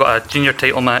like, okay, we've got a junior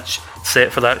title match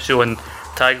set for that show, and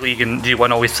Tag League and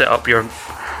G1 always set up your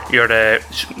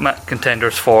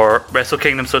contenders for Wrestle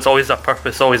Kingdom. So it's always a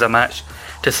purpose, always a match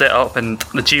to set up. And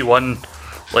the G1,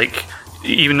 like,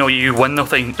 even though you win the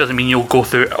thing, doesn't mean you'll go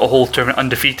through a whole tournament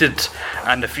undefeated.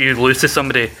 And if you lose to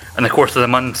somebody in the course of the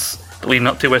months leading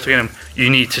up to Wrestle Kingdom, you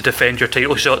need to defend your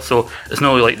title shot. So it's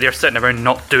not like they're sitting around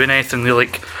not doing anything. They're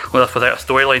like, well, if without a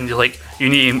storyline, you're like, you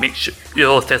need to make sure, you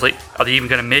know, test like, are they even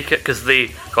going to make it because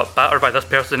they got battered by this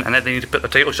person, and then they need to put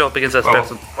their title shot up against this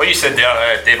person. What you said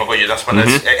there, Dave, I'll go you this one,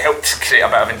 is it helped create a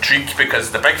bit of intrigue, because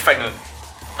the big thing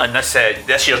in this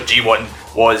year's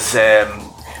G1 was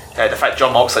the fact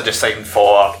John Moxley just signed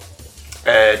for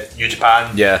New Japan,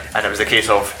 and it was the case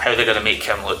of how they're going to make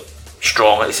him look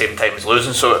strong at the same time as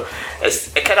losing. So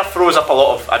it kind of throws up a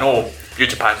lot of, I know New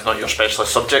Japan's not your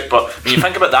specialist subject, but when you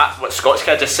think about that, what Scott's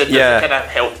kind of just said, does it kind of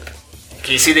help?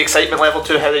 Can you see the excitement level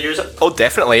to how they use it? Oh,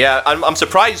 definitely, yeah. I'm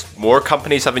surprised more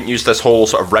companies haven't used this whole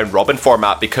sort of round robin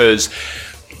format, because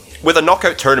with a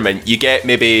knockout tournament, you get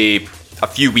maybe a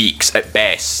few weeks at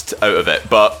best out of it,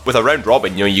 but with a round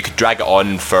robin, you know, you could drag it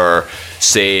on for,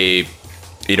 say,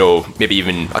 you know, maybe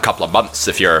even a couple of months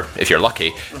if you're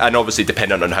lucky, and obviously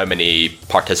depending on how many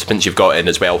participants you've got in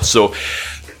as well. So,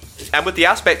 and with the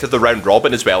aspect of the round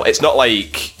robin as well, it's not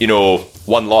like, you know,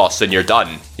 one loss and you're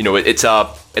done. You know, it's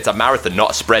a marathon,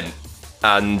 not a sprint,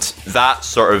 and that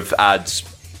sort of adds,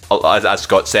 as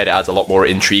Scott said, it adds a lot more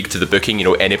intrigue to the booking. You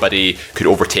know, anybody could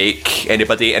overtake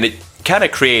anybody, and it kind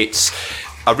of creates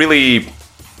a really,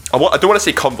 I don't want to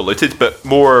say convoluted, but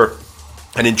more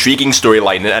an intriguing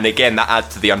storyline, and again, that adds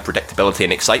to the unpredictability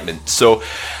and excitement. So,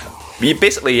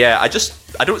 basically, I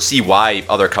don't see why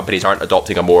other companies aren't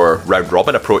adopting a more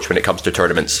round-robin approach when it comes to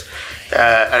tournaments.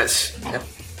 And it's...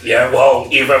 Yeah, well,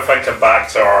 even thinking back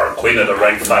to our Queen of the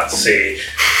Ring fantasy,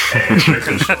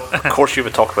 of course you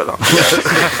would talk about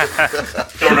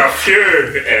that. There were a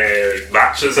few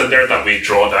matches in there that we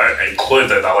drawn out,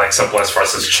 including Alexa Bliss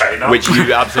versus China, which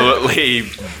you absolutely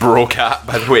broke at,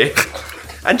 by the way.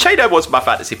 And China was my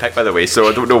fantasy pick, by the way, so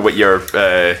I don't know what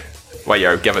why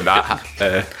you're giving that.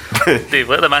 Dave,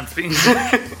 let the man speak.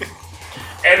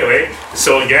 Anyway,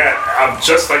 so yeah, I'm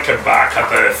just thinking back at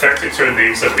the 32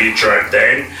 names that we drowned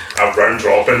in, a round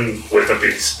robin would have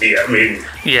been, I mean,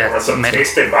 there were some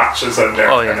tasty matches in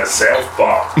there in itself,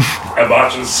 but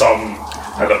imagine some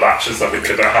of the matches that we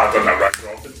could have had in a round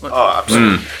robin. Oh,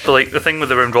 absolutely. But like the thing with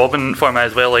the round robin format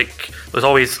as well, like there's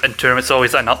always in tournaments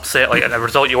always an upset, like a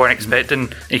result you weren't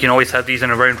expecting. You can always have these in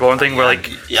a round robin thing where like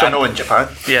Yano in Japan.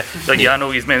 Yeah, like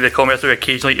Yano, he's made the comments where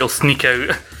occasionally you'll sneak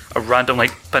out a random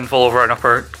like pinfall over an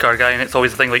upper card guy, and it's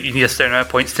always the thing like you need a certain amount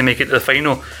of points to make it to the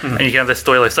final, and you can have this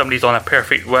story like somebody's on a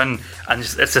perfect win, and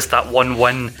it's just that one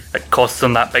win that costs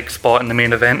them that big spot in the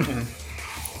main event.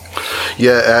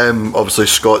 Yeah, obviously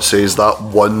Scott says that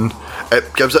one,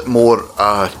 it gives it more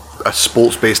a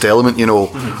sports-based element, you know.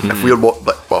 If we're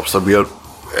obviously we're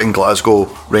in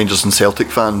Glasgow Rangers and Celtic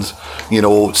fans, you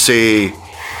know, say,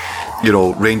 you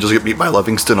know, Rangers get beat by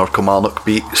Livingston or Kilmarnock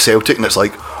beat Celtic, and it's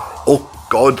like, oh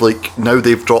God, like now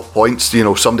they've dropped points, you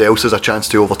know, somebody else has a chance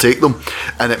to overtake them,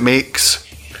 and it makes,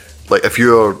 like, if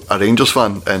you're a Rangers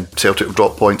fan and Celtic have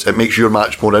dropped points, it makes your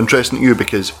match more interesting to you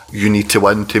because you need to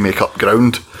win to make up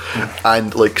ground.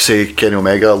 And like, say Kenny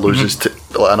Omega loses to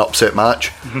like, an upset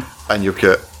match, and you've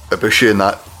got Ibushi in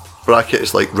that bracket,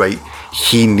 it's like, right,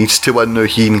 he needs to win now,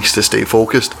 he needs to stay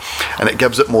focused, and it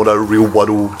gives it more a real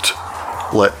world,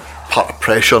 like, part of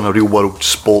pressure and a real world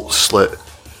sports, like,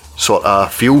 sort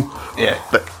of feel. Yeah.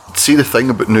 But see, the thing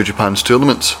about New Japan's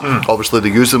tournaments, obviously they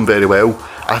use them very well.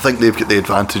 I think they've got the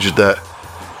advantage that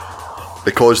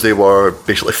because they were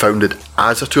basically founded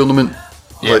as a tournament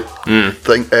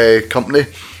company,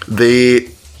 they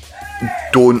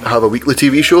don't have a weekly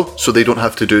TV show, so they don't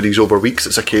have to do these over weeks.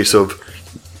 It's a case of,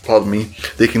 pardon me,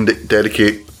 they can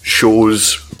dedicate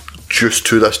shows just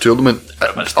to this tournament.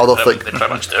 Other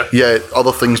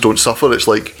things don't suffer. It's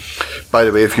like, by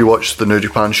the way, if you watch the New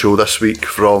Japan show this week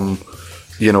from,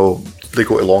 you know, they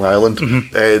go to Long Island.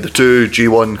 The two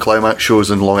G1 Climax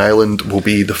shows in Long Island will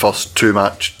be the first two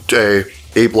match, A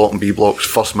block and B block's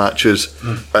first matches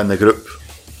in the group.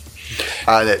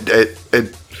 And it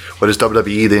whereas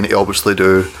WWE, they need to obviously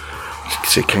do,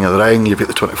 say, King of the Ring, you've got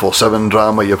the 24/7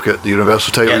 drama, you've got the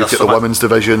Universal title, you've got the women's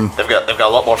division. They've got a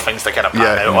lot more things to kind of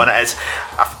pan out on. It is,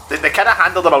 they kind of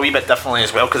handled them a wee bit differently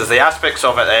as well, because the aspects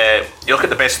of it, you look at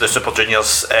the best of the Super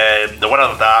Juniors, the winner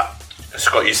of that,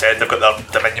 Scott, you said they've got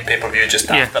their Dominion pay-per-view just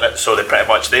after it, so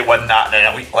they win that, and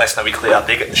then less than a week later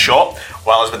they get the shot,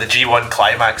 whereas with the G1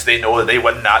 Climax, they know that they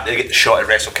win that, they get the shot at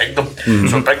Wrestle Kingdom.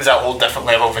 So it brings that whole different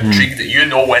level of intrigue that you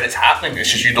know when it's happening,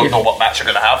 it's just you don't know what match you're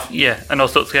going to have. Yeah, and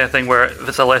also it's the kind of thing where if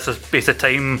it's a lesser space of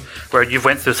time where you've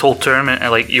went through this whole tournament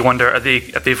and like you wonder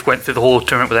if they've went through the whole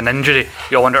tournament with an injury,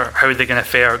 you wonder how they're going to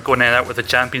fare going in and out with the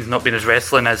champions not being as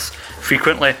wrestling as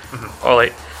frequently, or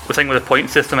like the thing with the point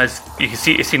system is you've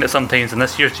seen it sometimes in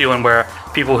this year's G1 where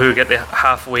people who get the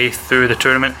halfway through the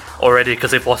tournament already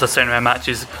because they've lost a certain amount of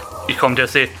matches, you come to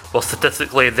say, well,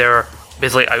 statistically they're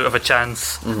basically out of a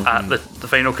chance at the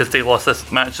final because they lost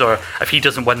this match, or if he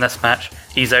doesn't win this match,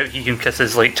 he's out, he can kiss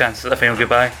his chances at the final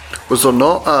goodbye. Was there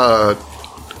not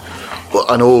well,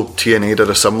 I know TNA did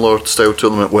a similar style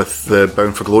tournament with the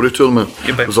Bound for Glory tournament.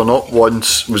 Was there not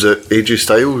once, was it AJ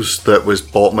Styles that was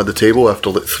bottom of the table after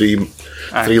like three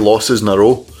losses in a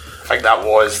row? I think that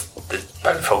was the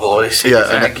Bound for Glory series.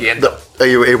 Yeah, and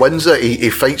he wins it, he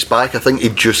fights back, I think he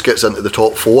just gets into the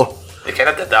top 4. They kind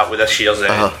of did that with this year's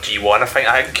G1.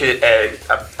 I think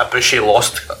Ibushi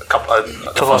lost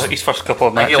his first couple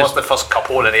of matches. I think he lost the first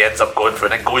couple and then he ends up going for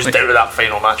it and then goes down to that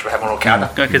final match with him and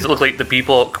Okada. Because it looked like the B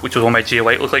block, which was won by Jay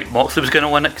White, looked like Moxley was going to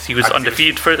win it because he was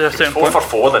undefeated for a certain point. 4 for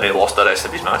 4, then he lost the rest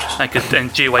of his matches.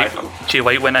 And Jay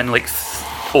White went in like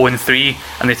 0-3,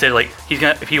 and they said like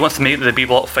if he wants to make the B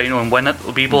block final and win it,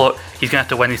 the B block, he's gonna have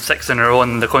to win his 6 in a row,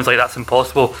 and the coin's like that's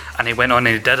impossible, and he went on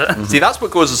and he did it. See, that's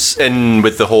what goes in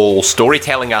with the whole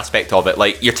storytelling aspect of it.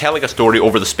 Like, you're telling a story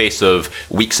over the space of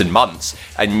weeks and months,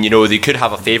 and they could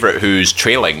have a favourite who's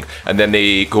trailing, and then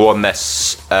they go on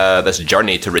this this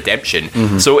journey to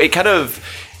redemption. So it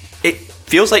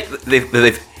feels like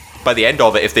they've by the end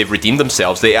of it, if they've redeemed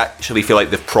themselves, they actually feel like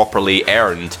they've properly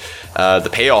earned the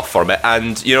payoff from it.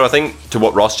 And I think to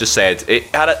what Ross just said,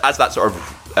 it adds that sort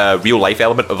of real life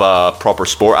element of a proper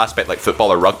sport aspect like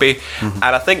football or rugby, and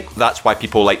I think that's why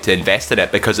people like to invest in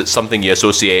it, because it's something you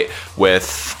associate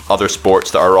with other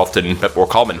sports that are often a bit more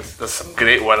common. There's some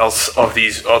great winners of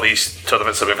all these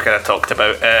tournaments that we've kind of talked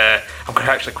about. I'm going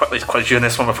to actually quickly quiz you on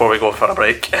this one before we go for a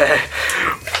break.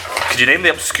 Could you name the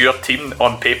obscure team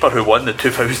on paper who won the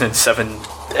 2007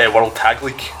 World Tag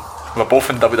League? We're both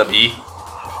in WWE.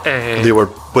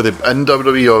 Were they in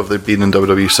WWE or have they been in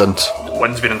WWE since?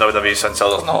 One's been in WWE since, the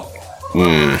other's not.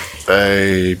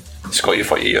 Scott, you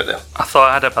thought you were there. I thought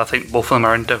I had it, but I think both of them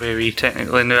are in WWE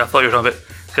technically. No, I thought you were talking about,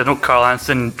 because I know Carl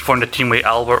Anson formed a team with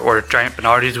Albert or Giant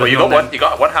Bernardes. Well, you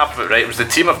got one half of it right. It was the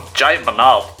team of Giant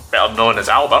Bernard, better known as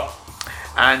Albert,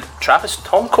 and Travis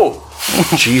Tomko.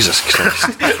 Jesus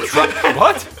Christ.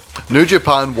 What? New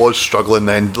Japan was struggling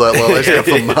then. Let's give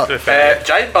them that.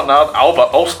 Giant Bernard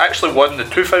Albert also actually won the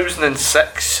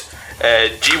 2006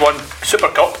 G1 Super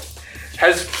Cup.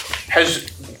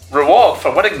 His reward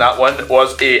for winning that one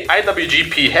was a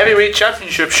IWGP Heavyweight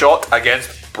Championship shot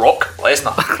against Brock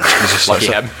Lesnar. Lucky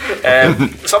him.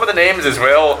 Some of the names as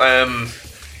well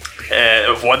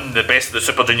have won the Best of the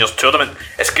Super Juniors tournament.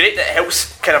 It's great that it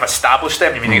helps kind of establish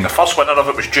them. I mean, the first winner of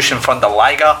it was Jushin Thunder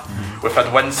Liger. We've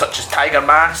had wins such as Tiger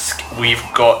Mask. We've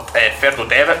got Ferdo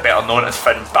Devitt, better known as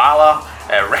Finn Balor.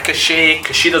 Ricochet.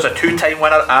 Kushida's a 2-time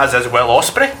winner, as is Will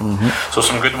Ospreay. So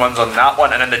some good ones on that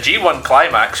one. And in the G1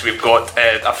 Climax, we've got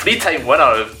a 3-time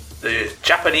winner, the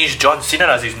Japanese John Cena,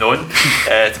 as he's known,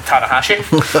 Tanahashi.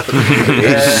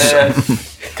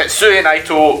 Tetsuya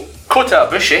Naito, Kota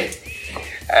Ibushi,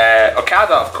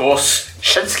 Okada, of course,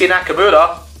 Shinsuke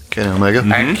Nakamura, Kenny Omega.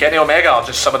 And Kenny Omega are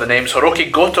just some of the names.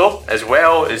 Hiroki Goto as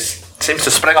well seems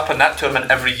to spring up in that tournament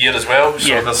every year as well.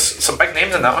 So there's some big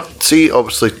names in that one. See,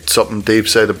 obviously something Dave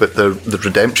said about the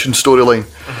redemption storyline.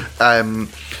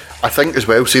 I think as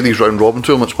well, see these round robin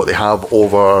tournaments, what they have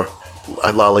over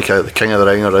like the King of the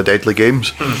Ring or a Deadly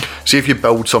Games. See if you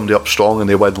build somebody up strong and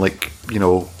they win, like,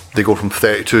 they go from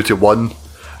 32 to 1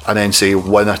 and then say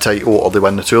win a title or they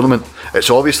win the tournament,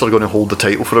 it's obvious they're going to hold the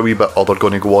title for a wee bit, or they're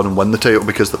going to go on and win the title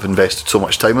because they've invested so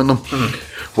much time in them.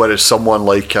 Whereas someone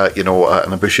like an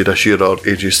Ibushi this year or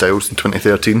AJ Styles in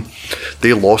 2013,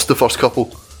 they lost the first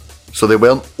couple, so they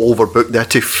weren't overbooked. They had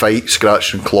to fight,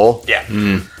 scratch and claw.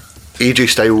 AJ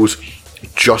Styles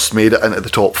just made it into the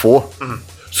top 4,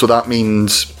 so that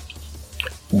means,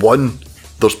 one,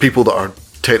 there's people that are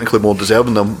technically more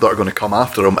deserving them that are going to come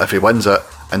after him if he wins it,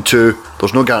 and two,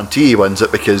 there's no guarantee he wins it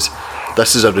because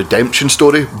this is a redemption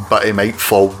story, but he might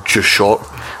fall just short.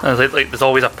 And like there's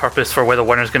always a purpose for where the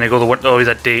winner's going to go. There's always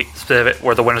a date specific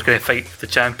where the winner's going to fight the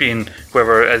champion,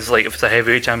 whoever it is, like if it's a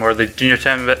heavyweight champion or the junior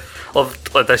champion.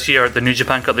 But like this year, the New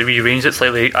Japan Cup, they rearranged it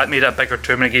slightly. That made it a bigger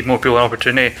tournament, gave more people an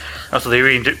opportunity. And so they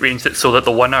arranged it so that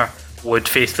the winner would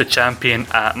face the champion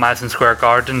at Madison Square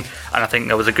Garden, and I think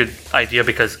that was a good idea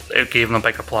because it gave him a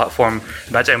bigger platform.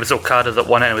 Imagine it was Okada that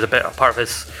won it, and it was a bit a part of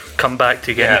his comeback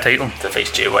to get the title. To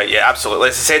face Jay White, yeah, absolutely.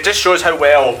 As I said, it just shows how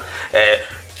well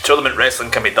tournament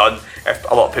wrestling can be done if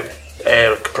a lot of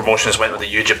people, promotions went with the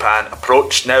New Japan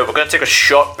approach. Now, we're going to take a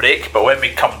short break, but when we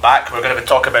come back, we're going to be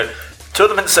talking about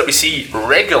tournaments that we see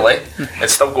regularly and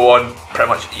still go on pretty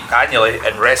much annually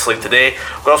in wrestling today.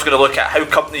 We're also going to look at how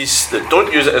companies that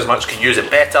don't use it as much can use it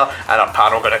better, and our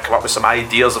panel are going to come up with some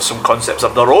ideas of some concepts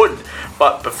of their own.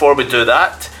 But before we do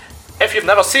that, if you've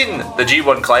never seen the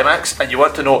G1 Climax and you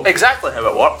want to know exactly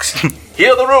how it works,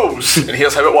 here are the rules and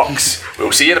here's how it works.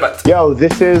 We'll see you in a bit. Yo,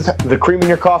 this is the cream in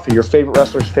your coffee, your favorite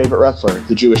wrestler's favorite wrestler,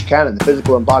 the Jewish canon, the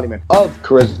physical embodiment of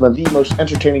charisma, the most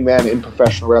entertaining man in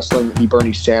professional wrestling, the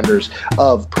Bernie Sanders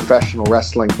of professional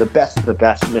wrestling, the best of the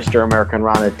best, Mr. American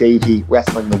Rana, Davey,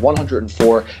 wrestling the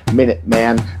 104-minute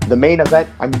man. The main event,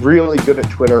 I'm really good at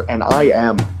Twitter, and I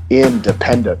am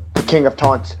independent. The king of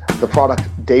taunts, the product,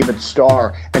 David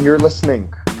Starr, and you're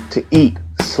listening to Eat,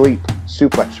 Sleep,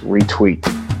 Suplex, Retweet.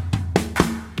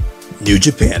 New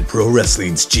Japan Pro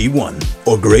Wrestling's G1,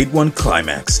 or Grade 1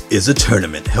 Climax, is a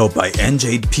tournament held by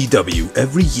NJPW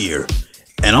every year,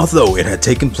 and although it had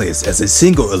taken place as a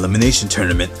single elimination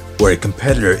tournament where a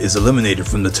competitor is eliminated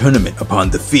from the tournament upon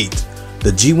defeat,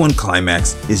 the G1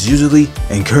 Climax is usually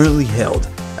and currently held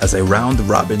as a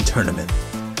round-robin tournament,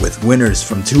 with winners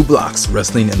from 2 blocks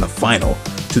wrestling in the final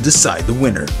to decide the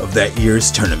winner of that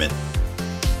year's tournament.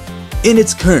 In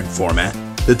its current format,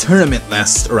 the tournament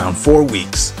lasts around 4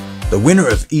 weeks. The winner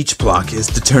of each block is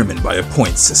determined by a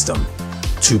point system.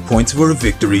 2 points for a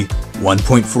victory, 1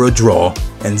 point for a draw,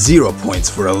 and 0 points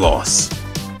for a loss.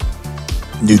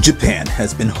 New Japan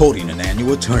has been holding an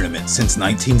annual tournament since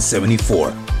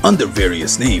 1974 under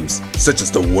various names, such as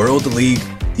the World League,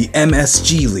 the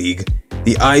MSG League,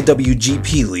 the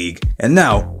IWGP League, and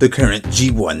now the current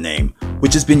G1 name,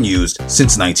 which has been used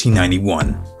since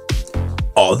 1991.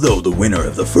 Although the winner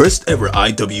of the first ever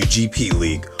IWGP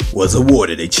League was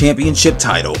awarded a championship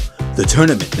title, the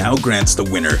tournament now grants the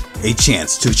winner a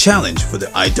chance to challenge for the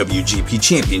IWGP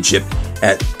Championship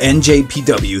at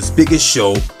NJPW's biggest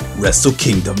show, Wrestle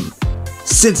Kingdom.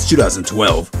 Since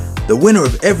 2012, the winner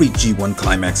of every G1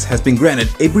 Climax has been granted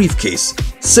a briefcase,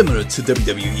 similar to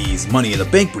WWE's Money in the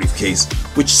Bank briefcase,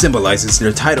 which symbolizes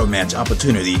their title match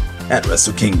opportunity at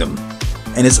Wrestle Kingdom,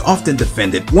 and is often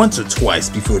defended once or twice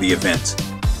before the event.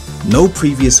 No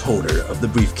previous holder of the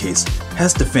briefcase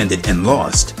has defended and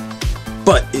lost,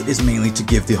 but it is mainly to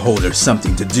give the holder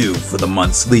something to do for the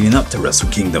months leading up to Wrestle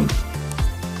Kingdom.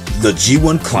 The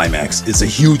G1 Climax is a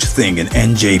huge thing in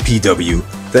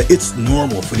NJPW that it's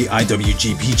normal for the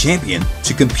IWGP champion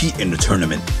to compete in the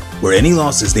tournament, where any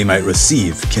losses they might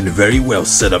receive can very well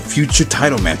set up future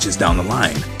title matches down the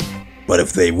line. But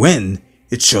if they win,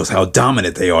 it shows how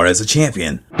dominant they are as a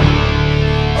champion.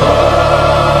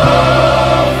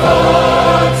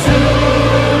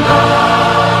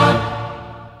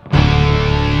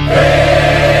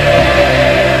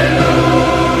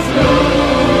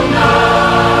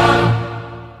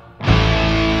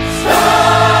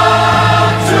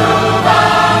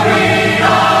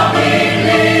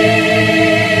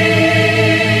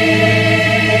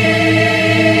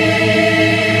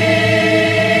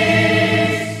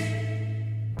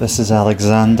 This is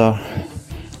Alexander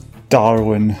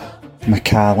Darwin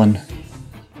McAllen,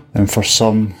 and for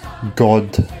some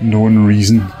God-known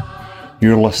reason,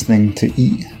 you're listening to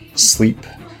Eat, Sleep,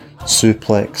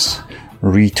 Suplex,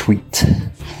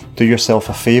 Retweet. Do yourself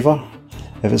a favour,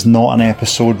 if it's not an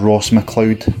episode Ross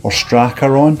McLeod or Strack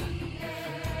are on,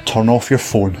 turn off your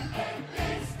phone.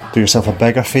 Do yourself a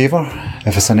bigger favour,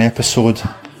 if it's an episode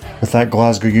with that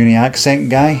Glasgow Uni accent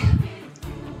guy,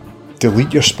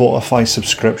 delete your Spotify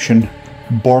subscription,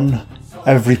 burn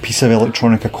every piece of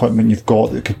electronic equipment you've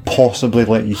got that could possibly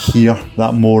let you hear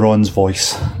that moron's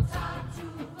voice.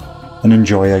 And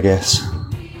enjoy, I guess.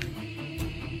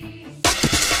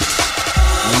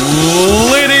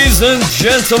 Ladies and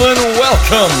gentlemen,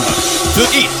 welcome to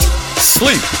Eat,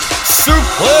 Sleep,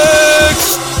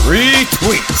 Suplex,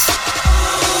 Retweet.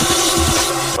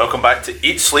 Welcome back to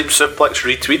Eat, Sleep, Suplex,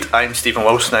 Retweet. I'm Stephen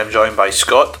Wilson. I'm joined by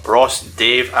Scott, Ross,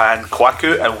 Dave and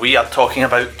Kwaku, and we are talking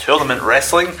about tournament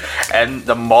wrestling in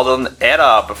the modern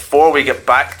era. Before we get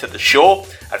back to the show,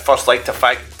 I'd first like to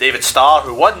thank David Starr,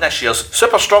 who won this year's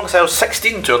Super Strong Style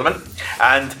 16 tournament,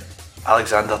 and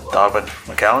Alexander Darwin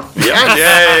McAllen.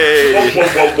 Yes!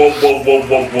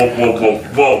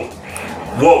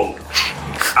 Whoa.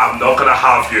 I'm not going to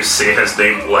have you say his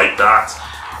name like that.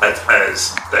 It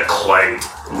is the Clyde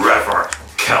River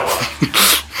Killer.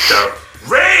 The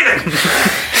reigning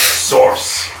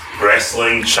Source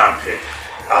Wrestling Champion,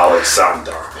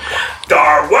 Alexander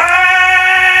Darwin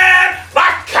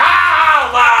McAllen!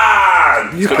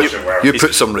 You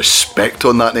put some respect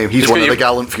on that name. He's one of the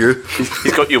gallant few.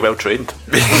 He's got you well trained.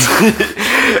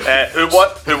 Who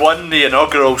won the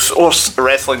inaugural Source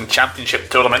Wrestling Championship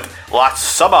tournament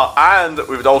last summer, and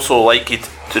we would also like you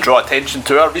to draw attention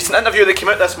to our recent interview that came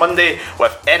out this Monday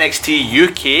with NXT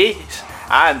UK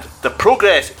and the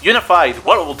Progress Unified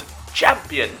World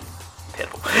Champion.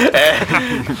 Terrible.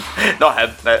 Not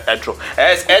him, intro.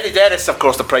 It's Eddie Dennis, of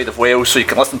course, the Pride of Wales, so you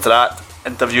can listen to that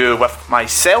interview with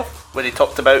myself when he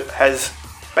talked about his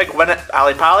big win at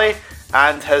Ali Pali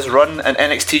and his run in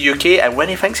NXT UK and when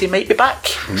he thinks he might be back.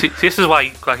 See, this is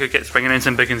why Quacker gets bringing in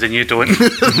some biggins and you don't.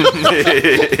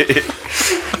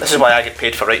 This is why I get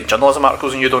paid for writing journalism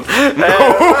articles and you don't.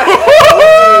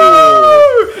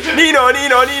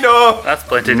 Nino. That's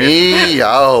plenty.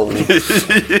 Meow.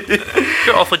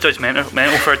 You're awfully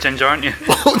judgmental for a ginger, aren't you?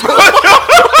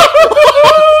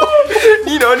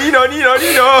 Nino.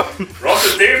 Ross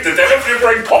and Dave, did any of you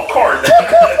bring popcorn?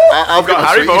 I've got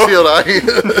Haribo here,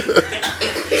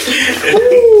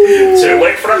 Too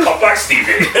late for a cutback,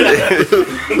 Stevie.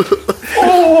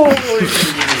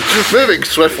 Moving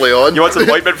swiftly on. You want some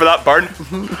ointment for that burn?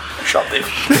 Shut Dave.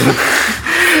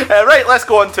 Right, let's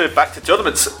go on to back to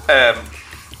tournaments.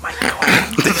 My God.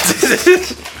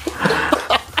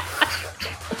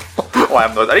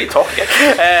 I need to talk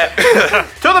again.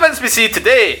 Tournaments we see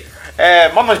today.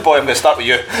 Mum's boy, I'm going to start with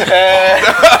you.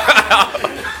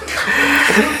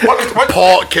 What?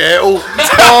 Pot kettle.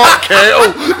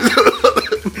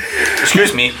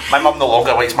 Excuse me, my mum no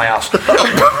longer likes my ass. Was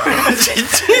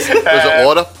it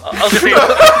Laura?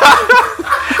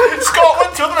 Scott,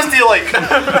 what tournaments do you like?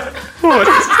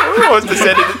 What's the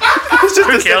sending? It's just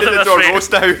the sending the door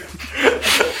roast now.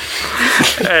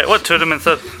 What tournaments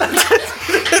are...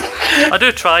 I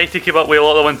do try to keep up with a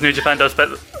lot of the ones New Japan does, but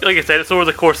like I said, it's over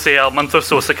the course of a month or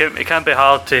so it can be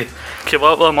hard to keep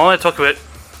up with them. I want to talk about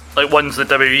like ones that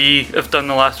WWE have done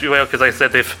the last few while, because like I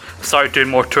said, they've started doing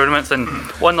more tournaments, and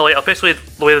one like, especially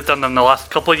the way they've done them the last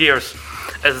couple of years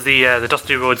is the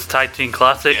Dusty Rhodes Tag Team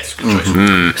Classic. Yes, good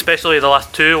choice. Especially the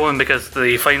last two, one because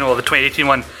the final of the 2018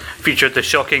 one featured the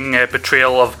shocking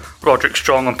betrayal of Roderick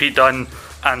Strong and Pete Dunne,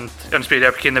 and Undisputed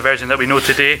Era became the version that we know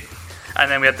today. And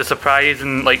then we had the surprise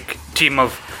and like team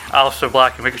of Aleister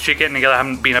Black and Ricochet getting together,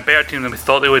 having been a better team than we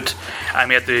thought they would, and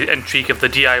we had the intrigue of the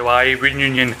DIY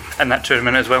reunion in that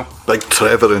tournament as well. Like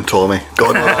Trevor and Tommy.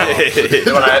 God.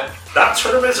 That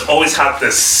tournament's always had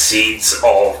the seeds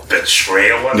of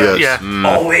betrayal in it. Yeah.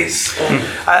 Always.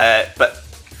 But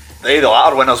the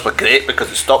latter winners were great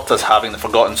because it stopped us having the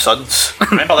Forgotten Sons.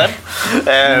 Remember them?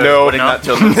 No. That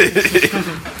tournament.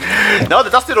 No, the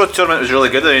Dusty Rhodes tournament was really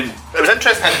good. I mean, it was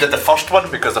interesting how they did the first one,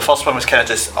 because the first one was kind of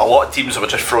just a lot of teams that were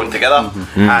just thrown together,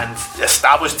 and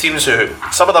established teams who,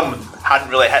 some of them hadn't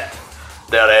really hit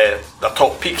their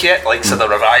top peak yet, like so the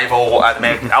Revival and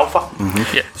American Alpha.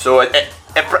 Yeah. So it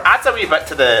adds a wee bit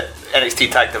to the NXT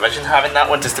tag division having that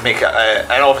one, just to make it,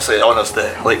 and obviously it honours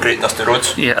the late great Dusty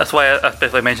Rhodes. Yeah, that's why I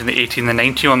specifically mentioned the 18 and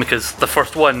 19 one, because the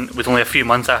first one was only a few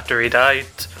months after he died,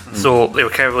 so they were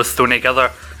kind of thrown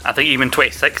together. I think even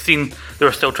 2016 they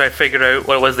were still trying to figure out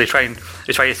what it was. They try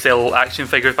to sell action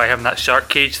figures by having that shark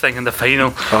cage thing in the final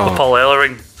with Paul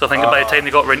Ellering. So I think by the time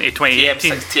they got into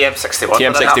 2018,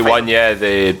 TM61, yeah,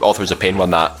 the Authors of Pain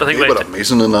won that. They were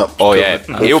amazing in that. Oh yeah,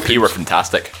 AOP were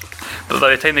fantastic. But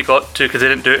by the time they got to, because they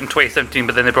didn't do it in 2017,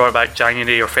 but then they brought it back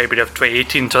January or February of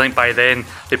 2018, so I think by then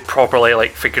they properly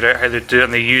like figured out how to do it,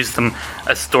 and they used them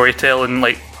as storytelling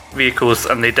like vehicles,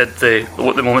 and they did the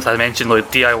moments I mentioned, like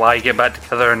DIY get back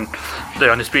together and the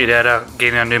Undisputed Era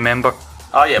gaining a new member.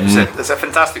 Oh yeah, it's a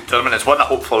fantastic tournament. It's one that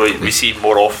hopefully we see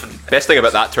more often. Best thing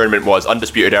about that tournament was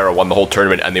Undisputed Era won the whole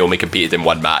tournament and they only competed in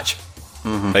one match.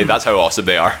 Like, that's how awesome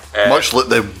they are. Much like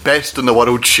the best in the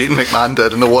world Shane McMahon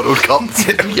did in the World Cup.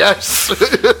 Yes.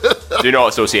 Do not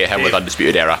associate him with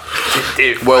Undisputed Era.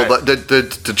 Dave, well,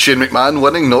 did Shane McMahon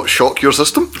winning not shock your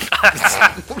system?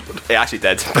 It actually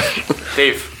did.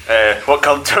 Dave, what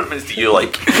current tournaments do you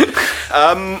like?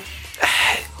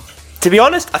 To be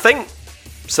honest, I think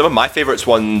some of my favourites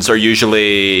ones are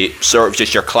usually sort of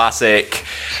just your classic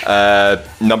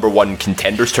number one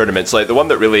contenders tournaments. Like the one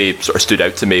that really sort of stood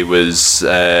out to me was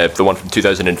the one from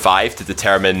 2005 to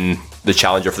determine the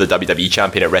challenger for the WWE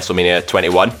champion at WrestleMania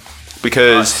 21.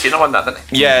 because Cena won that, didn't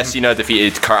he? Yeah, Cena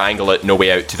defeated Kurt Angle at No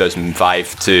Way Out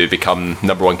 2005 to become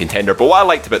number one contender. But what I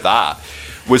liked about that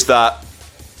was that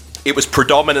it was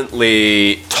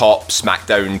predominantly top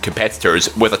SmackDown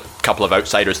competitors with a couple of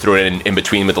outsiders thrown in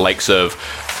between, with the likes of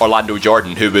Orlando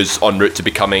Jordan, who was en route to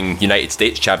becoming United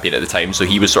States champion at the time, so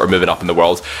he was sort of moving up in the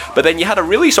world. But then you had a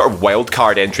really sort of wild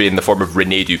card entry in the form of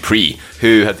Rene Dupree,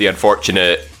 who had the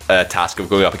unfortunate task of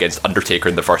going up against Undertaker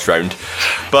in the first round.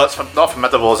 But not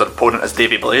formidable as an opponent as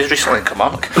Davey Blaze recently in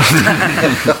Kilmarnock.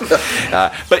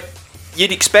 But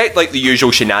you'd expect like the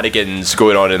usual shenanigans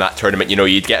going on in that tournament. You know,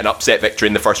 you'd get an upset victory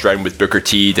in the first round with Booker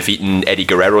T defeating Eddie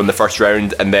Guerrero in the first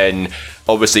round, and then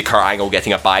obviously Kurt Angle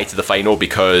getting a bye to the final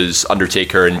because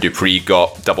Undertaker and Dupree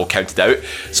got double counted out.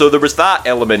 So there was that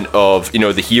element of, you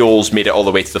know, the heels made it all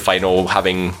the way to the final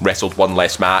having wrestled one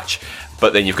less match,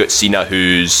 but then you've got Cena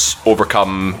who's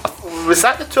overcome. Was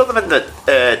that the tournament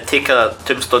that Taker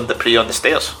tombstone Dupree on the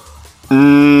stairs?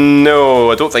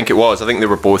 No, I don't think it was. I think they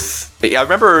were both. I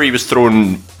remember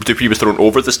Dupree was thrown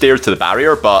over the stairs to the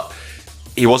barrier, but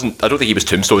he wasn't. I don't think he was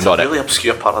tombstoned on it. It's a really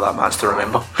obscure part of that match to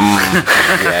remember.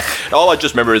 Yeah. All I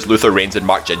just remember is Luther Reigns and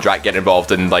Mark Jindrak getting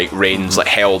involved, and like Reigns like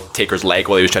held Taker's leg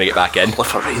while he was trying to get back in.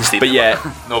 Luther Reigns, but yeah,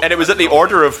 and it was at the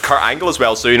order of Kurt Angle as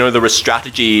well. So you know there was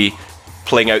strategy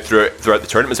playing out throughout the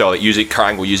tournament as well. Like Kurt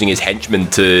Angle using his henchmen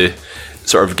to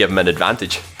sort of give him an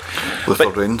advantage. Luther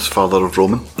Reigns, father of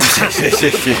Roman.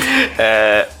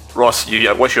 Ross,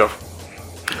 what's your?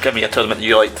 Give me a tournament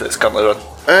you liked that's currently run.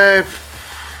 I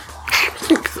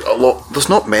think a lot. There's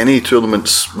not many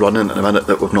tournaments running at the minute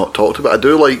that we've not talked about. I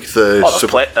do like the.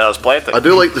 There's plenty. I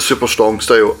do like the Super Strong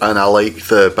style, and I like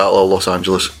the Battle of Los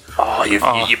Angeles. Oh,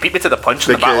 you beat me to the punch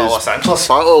in the Battle of Los Angeles.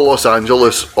 Battle of Los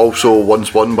Angeles also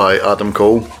once won by Adam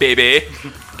Cole. Baby.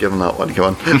 Give him that one, come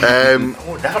on.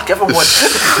 Never give him one.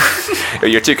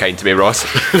 You're too kind to me, Ross.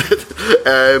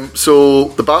 So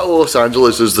the Battle of Los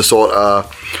Angeles is the sort of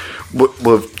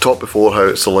we've talked before how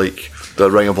it's like the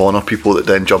Ring of Honor people that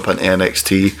then jump into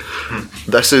NXT.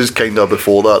 This is kind of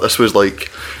before that. This was like, do you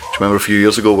remember a few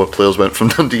years ago where players went from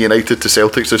Dundee United to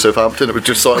Celtics to Southampton? It was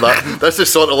just sort of that. This is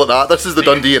sort of like that. This is the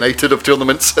Dundee United of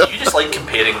tournaments. You just like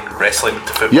comparing wrestling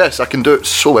to football. Yes, I can do it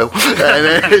so well.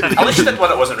 At least you did one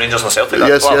that wasn't Rangers or Celtic.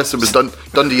 Yes, it was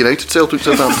Dundee United, Celtic,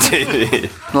 Southampton.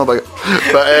 Not about it.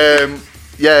 But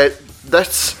yeah,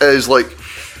 this is like,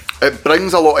 it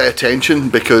brings a lot of attention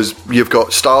because you've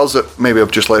got stars that maybe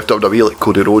have just left WWE, like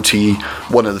Cody Rhodes.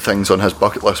 One of the things on his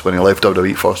bucket list when he left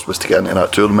WWE first was to get into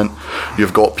that tournament.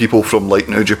 You've got people from like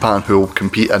New Japan who will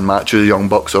compete in matches. Young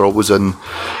Bucks are always in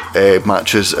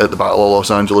matches at the Battle of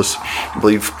Los Angeles. I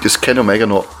believe, is Kenny Omega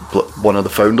not one of the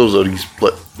founders, or he's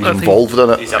involved in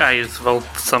it? He's involved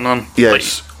in some of them.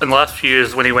 Yes. Like, in the last few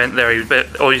years when he went there, he was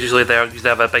always usually there. He used to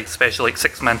have a big special like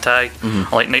 6-man tag,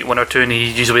 like night 1 or 2, and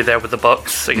he's usually there with the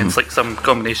Bucks against like some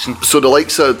combination. So the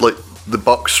likes of like the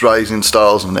Bucks rising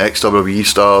stars and the ex-WWE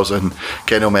stars and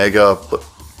Kenny Omega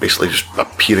basically just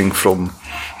appearing from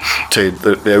to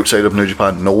the outside of New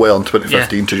Japan nowhere in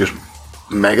 2015 to just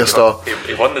megastar.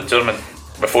 He won the tournament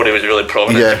before he was really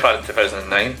prominent in Japan in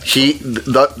 2009.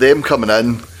 Them coming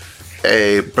in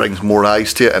brings more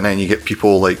eyes to it, and then you get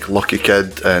people like Lucky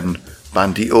Kid and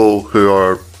Bandito who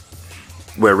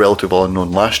were relatively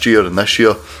unknown last year, and this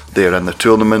year they're in the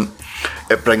tournament.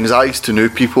 It brings eyes to new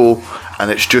people,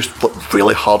 and it's just like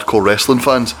really hardcore wrestling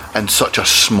fans in such a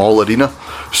small arena,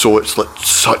 so it's like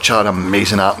such an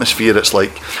amazing atmosphere. It's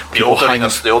like the old arena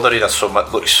looks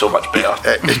so much better.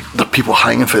 The people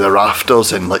hanging through the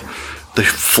rafters and like the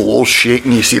floor's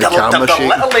shaking, you see the camera shaking.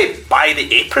 They're literally by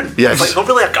the apron. Yes. It's like not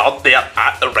really a guard there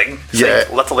at the ring. It's like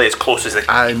literally as close as they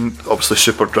can. And obviously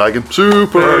Super Dragon is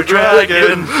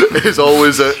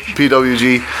always at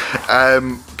PWG.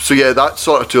 So yeah, that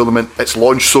sort of tournament, it's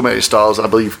launched so many stars. I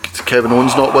believe Kevin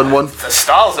Owens not won one. The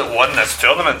stars that won this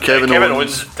tournament. Kevin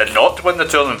Owens did not win the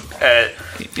tournament.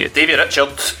 Davey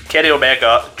Richards, Kenny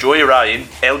Omega, Joey Ryan,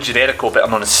 El Generico, better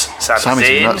known as Sami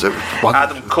Zayn,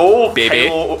 Adam Cole,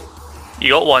 baby.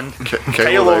 You got one.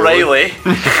 Kyle O'Reilly,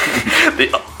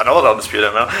 another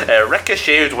undisputed winner.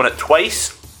 Ricochet, who's won it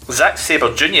twice. Zack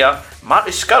Sabre Jr., Marty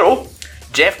Scurll,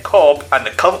 Jeff Cobb, and the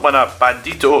current winner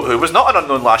Bandito, who was not an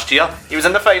unknown last year. He was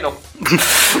in the final.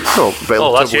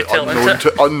 Relatively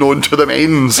unknown to the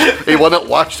mains. He won it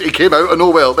last. He came out of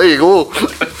nowhere. There you go.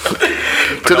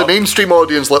 To the mainstream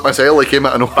audience like myself, he came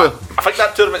out of nowhere. I think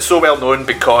that tournament's so well known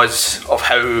because of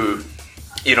how,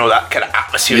 you know, that kind of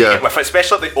atmosphere you get with it,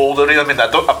 especially at the older arena. I mean,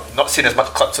 I've not seen as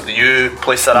much clips of the new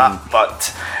place they're at,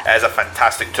 but it is a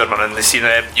fantastic tournament. And the scene,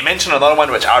 you mentioned another one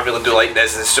which I really do like.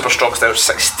 This is the Super Strong Style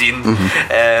 16,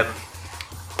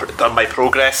 done by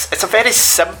Progress. It's a very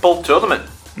simple tournament,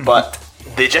 but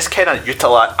they just kind of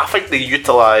utilise. I think they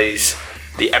utilise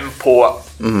the import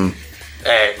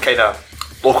kind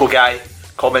of local guy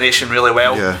combination really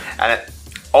well, and it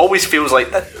always feels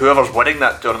like that whoever's winning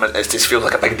that tournament just feels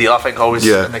like a big deal. I think always,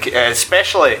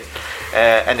 especially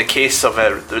in the case of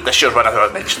this year's winner, who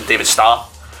I mentioned, David Starr,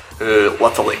 who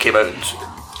literally came out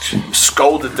and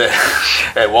scolded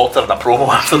Walter in a promo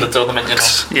after the tournament.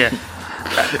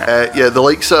 The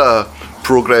likes of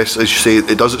Progress, as you say,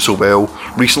 it does it so well.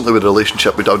 Recently, with a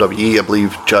relationship with WWE, I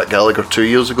believe Jack Gallagher 2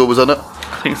 years ago was in it.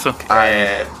 I think so.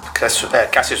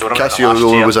 Cassius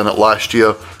Owens was in it last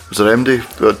year. Was there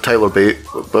MD? Tyler Bate,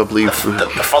 I believe. The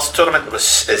first tournament I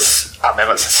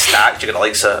remember it's a stack. You're gonna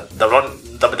like the run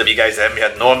WWE guys. Then we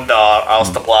had Noam Dar,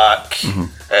 Alistair Black,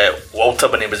 Walter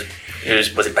when he was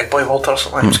it Big Boy Walter or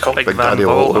something? He was called Big Daddy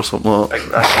Walter or something like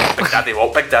that. Big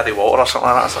Daddy Walter or something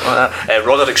like that.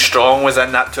 Roderick Strong was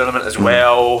in that tournament as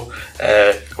well.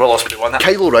 What else did he won that?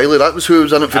 Kyle O'Reilly, that was who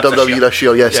was in it for WWE this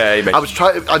year. Yes. Yeah,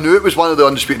 I knew it was one of the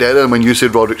Undisputed Era, and when you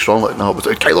said Roderick Strong, like, no, it was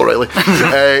Kyle O'Reilly.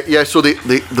 So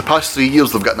the past 3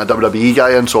 years they've gotten a WWE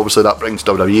guy in, so obviously that brings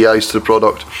WWE eyes to the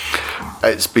product.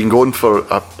 It's been going for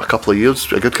a couple of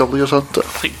years, a good couple of years, hasn't it? I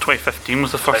think 2015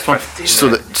 was the first one. So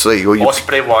there you go.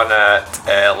 Ospreay won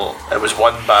it. It was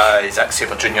won by Zack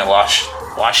Sabre Jr.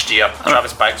 last year.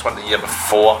 Travis Banks won the year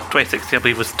before. 2016, I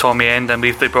believe, was Tommy End. I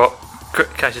believe they brought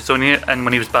Cassius Ohno in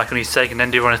when he was back on his second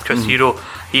indie run as Chris Hero.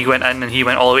 He went in and he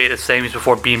went all the way to the semis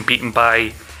before being beaten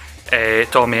by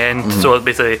Tommy End. So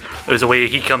basically, it was a way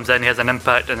he comes in, he has an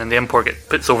impact, and then the import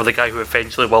puts over the guy who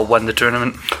eventually will win the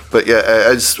tournament. But yeah,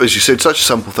 as you said, such a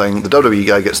simple thing. The WWE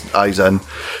guy gets eyes in.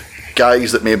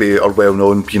 Guys that maybe are well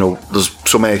known, there's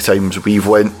so many times we've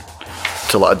went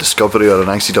to like a Discovery or an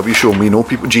ICW show and we know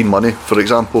people. Gene Money, for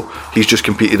example, he's just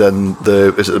competed in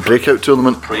the Breakout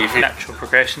tournament. Natural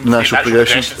Progression. Natural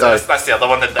Progression. That's the other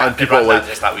one that people ran that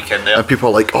just that weekend there. And people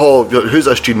are like, oh, who's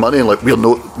this Gene Money? And like,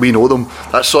 we know them.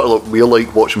 That's sort of like, we're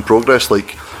like watching Progress,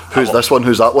 like, who's this one,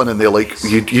 who's that one, and they're like,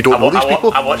 you don't know these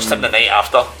people. I watched him the night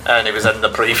after, and he was in the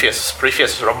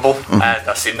previous Rumble, and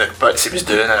I seen the bits he was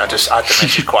doing, and I had to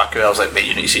message Quacko. I was like, mate,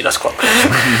 you need to see this clip.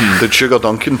 Did Sugar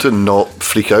Duncanton not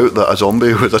freak out that a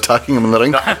zombie was attacking him in the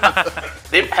ring?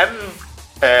 Him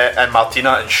and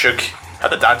Martina and Shug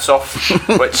had a dance off,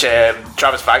 which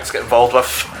Travis Banks got involved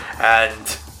with,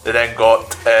 and they then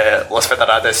got Las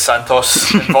Federadas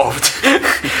Santos involved,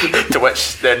 to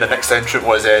which then the next entrant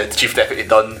was Chief Deputy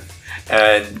Dunn,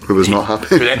 and who was not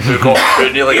happy.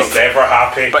 Who nearly He's never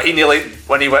happy. But he nearly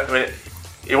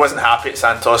he wasn't happy at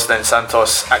Santos. Then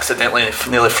Santos accidentally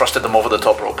nearly thrusted him over the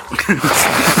top rope.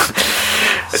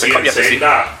 Saying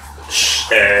that,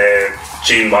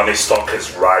 Gene Money stock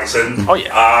is rising. Oh yeah.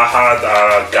 I had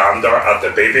a gander at the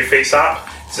Babyface app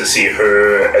to see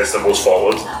who is the most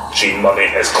followed. Gene Money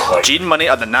is clicked. Gene Money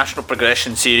at the National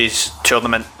Progression Series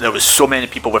tournament, there was so many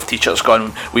people with t-shirts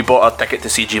going, we bought our ticket to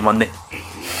see Gene Money.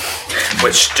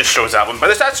 Which just shows that one.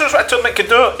 But that's what a tournament can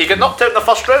do. He got knocked out in the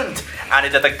first round, and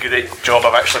he did a great job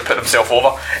of actually putting himself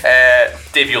over.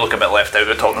 Dave, you look a bit left out.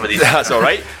 We're talking about these. That's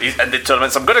alright. These indie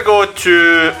tournaments. I'm going to go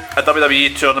to a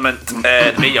WWE tournament,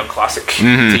 the Mae Young Classic,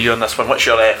 to you on this one. What's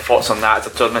your thoughts on that as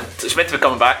a tournament? It's meant to be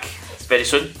coming back very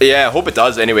soon. Yeah, I hope it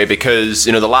does anyway, because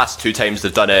the last two times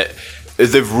they've done it,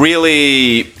 they've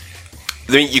really...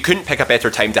 I mean, you couldn't pick a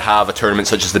better time to have a tournament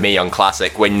such as the Mae Young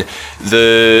Classic when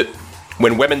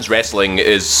women's wrestling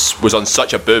was on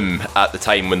such a boom at the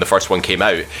time when the first one came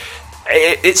out.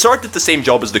 It sort of did the same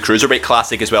job as the Cruiserweight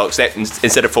Classic as well, except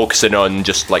instead of focusing on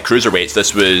just like cruiserweights,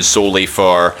 this was solely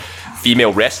for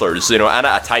female wrestlers, and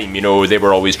at a time, they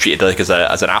were always treated like as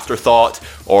an afterthought,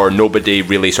 or nobody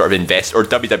really sort of or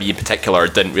WWE in particular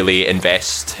didn't really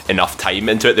invest enough time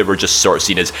into it. They were just sort of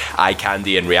seen as eye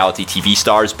candy and reality TV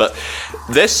stars. But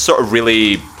this sort of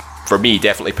really, for me,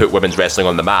 definitely put women's wrestling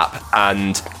on the map,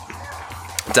 and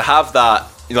to have that,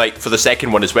 like for the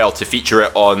second one as well, to feature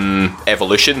it on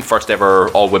Evolution, first ever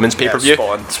all women's pay-per-view.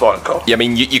 Spot on call. Yeah, I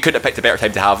mean, you couldn't have picked a better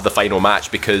time to have the final match,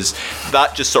 because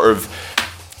that just sort of,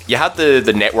 you had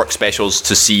the network specials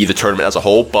to see the tournament as a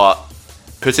whole, but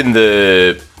putting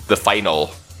the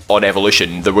final on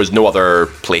Evolution, there was no other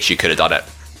place you could have done it.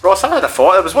 Ross, I had a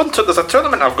thought. There's a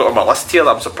tournament I've got on my list here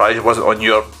that I'm surprised it wasn't on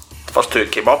your first two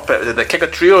that came up. It was the King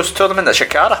of Trios tournament at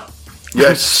Shikara.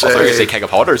 Yes. I was going to say King of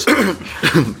Hodders.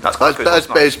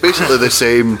 It's basically the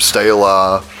same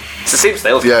style. It's the same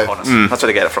style, to be honest. That's where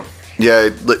they get it from. Yeah,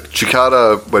 like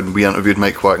Chikara, when we interviewed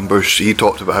Mike Quackenbush, he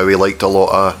talked about how he liked a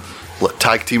lot of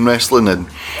tag team wrestling, and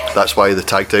that's why the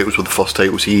tag titles were the first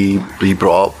titles he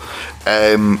brought up.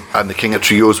 And the King of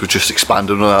Trios was just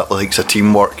expanding on that, like, it's a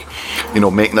teamwork,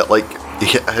 making it like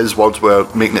his words were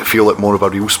making it feel like more of a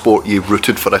real sport. You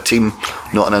rooted for a team,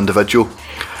 not an individual,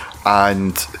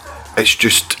 and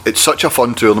it's such a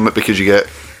fun tournament because you get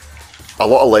a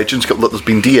lot of legends. There's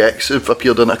been DX have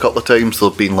appeared in it a couple of times.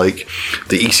 There've been like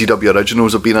the ECW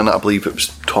originals have been in it. I believe it was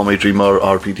Tommy Dreamer,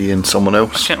 RVD, and someone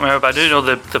else. I can't remember, but I do know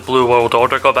the Blue World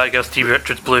Order got back against Stevie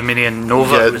Richards, Blue Mini, and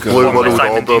Nova. Yeah, Blue World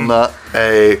Order on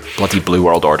that. Bloody Blue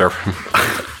World Order.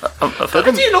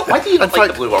 Why do you not like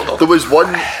the Blue World Order? There was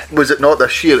one. Was it not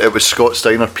this year? It was Scott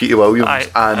Steiner, Peter Williams,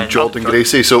 and Jordan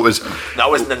Gracie. So it was. That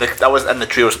wasn't in the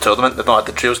trios tournament. They've not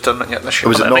had the trios tournament yet this year.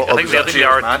 Was it not? I think they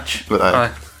are match.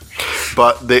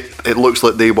 But it looks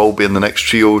like they will be in the next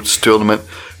trios tournament.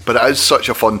 But it is such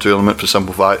a fun tournament for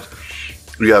simple fact.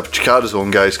 You have Chikara's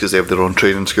own guys because they have their own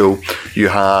training school. You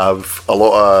have a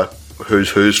lot of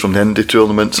who's from the indie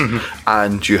tournaments,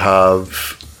 and you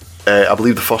have, I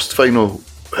believe, the first final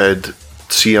had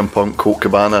CM Punk, Colt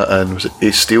Cabana, and was it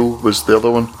Ace Steel was the other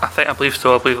one? I believe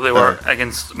so. I believe they were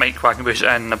against Mike Quackenbush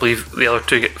and I believe the other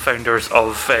two founders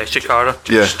of Chikara.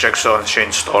 Yeah, Jigsaw and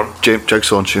Shane Storm.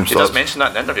 Jigsaw and Shane Storm. He does mention that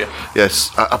in the interview. Yes,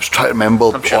 I was trying to remember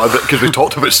all of it because we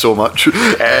talked about it so much.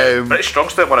 British Strong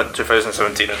Style won it in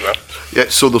 2017 as well. Yeah,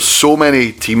 so there's so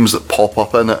many teams that pop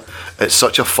up in it. It's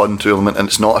such a fun tournament, and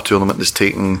it's not a tournament that's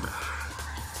taken,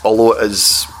 although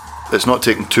it's not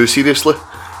taken too seriously,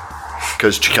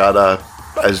 because Chikara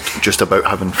is just about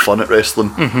having fun at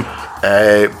wrestling.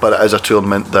 But it is a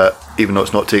tournament that, even though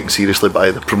it's not taken seriously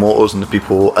by the promoters and the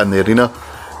people in the arena,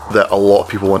 that a lot of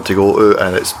people want to go to,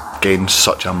 and it's gained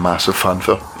such a massive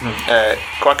fanfare.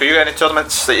 Quack, are you any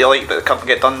tournaments that you like that can't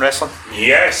get done in wrestling?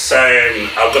 Yes,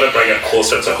 I'm going to bring it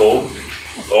closer to home,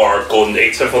 or go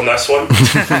native on this one.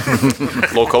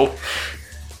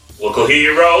 Local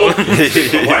hero.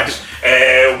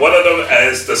 One of them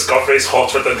is Discovery's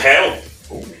Hotter Than Hell.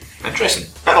 Interesting.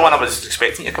 Not the one I was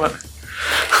expecting you to come out.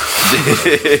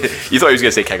 You thought he was going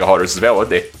to say King of Horrors as well,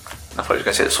 wouldn't he? I thought he was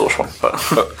going to say the Source one, but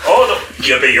oh no,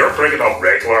 yeah, but you're bringing up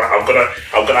regular. I'm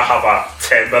gonna have a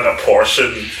 10-minute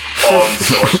portion on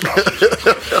Source.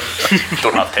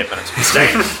 Don't have 10 minutes.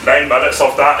 9 minutes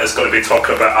of that is going to be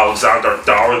talking about Alexander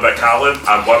Darwin McCallum,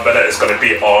 and 1 minute is going to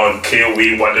be on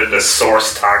KOE winning the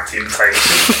Source tag team title.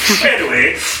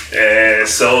 Anyway,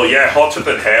 so yeah, Hotter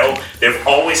Than Hell. They've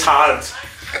always had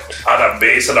an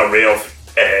amazing array of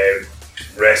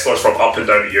wrestlers from up and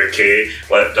down the UK.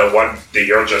 Like the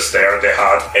year just there, they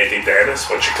had Eddie Dennis,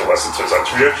 which you can listen to his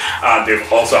interview, and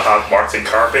they've also had Martin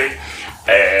Kirby,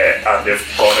 and they've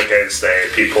gone against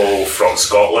people from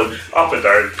Scotland, up and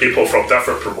down, people from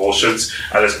different promotions,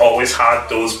 and it's always had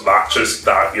those matches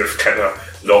that you've kind of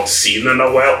not seen in a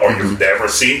while, or you've never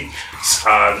seen,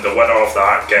 and the winner of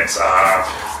that gets a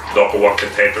 #1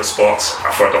 contender spot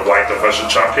for the White Division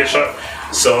Championship.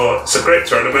 So it's a great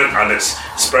tournament, and it's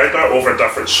spread out over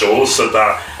different shows so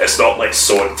that it's not like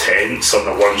so intense on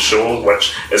the one show,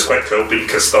 which is quite cool, but you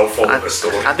can still follow the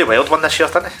story. Andy Wild won this year,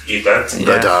 didn't he? He did.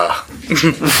 The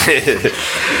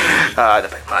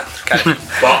big man.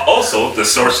 But also the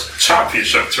Source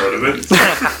Championship tournament.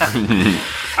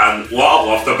 And what I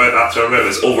loved about that tournament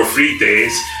was over 3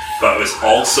 days, but it was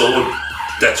also,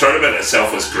 the tournament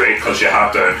itself was great because you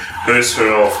had the who's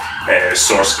who of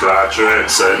Source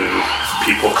graduates and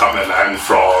people coming in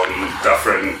from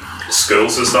different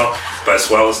schools and stuff, but as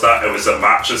well as that, it was the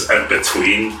matches in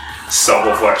between, some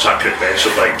of which I could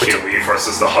mention, like KOE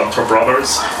versus the Hunter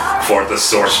Brothers for the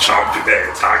Source tag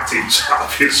team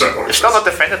championship. They've still not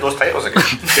defended those titles again.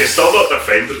 They've still not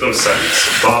defended them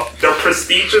since, but they're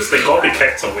prestigious, they got to be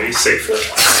kept away safely.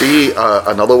 See,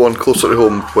 another one closer to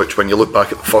home, which when you look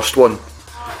back at the first one,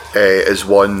 is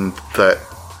one that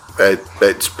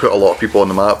it's put a lot of people on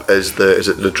the map. Is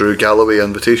it the Drew Galloway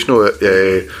Invitational at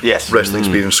yes. Wrestling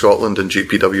Experience Scotland and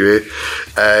GPWA?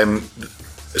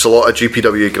 It's a lot of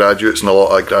GPWA graduates and a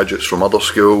lot of graduates from other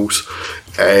schools.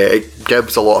 It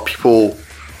gives a lot of people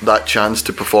that chance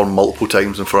to perform multiple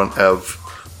times in front of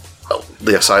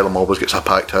the Asylum. Always gets a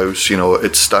packed house. You know,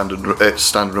 it's standing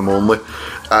room only.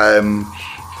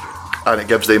 And it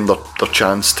gives them their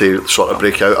chance to sort of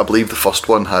break out. I believe the first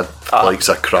one had like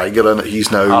Zack Krieger in it.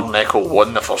 He's now Aaron Echo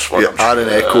won the first one. Yeah, Aaron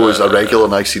Echo is a regular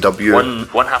in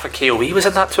ICW. One half of KOE was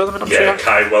in that tournament, I'm sure.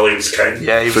 Kai Williams King.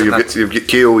 Yeah, so you've got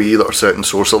KOE that are setting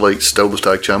Source alight, still the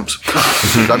tag champs.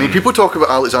 I mean, people talk about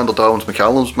Alexander Darwin's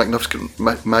McCallum's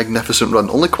magnificent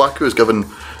run. Only Quacko is given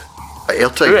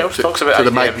airtime. Who else talks about to the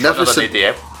magnificent?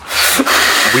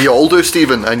 We all do,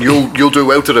 Stephen, and you'll do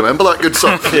well to remember that, good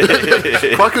sir.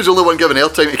 Quacko's the only one giving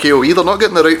airtime to KOE. They're not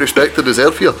getting the right respect they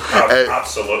deserve here.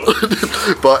 Absolutely.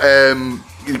 But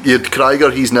you had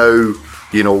Krieger. He's now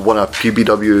one of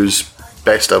PBW's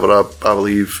best ever, I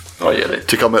believe.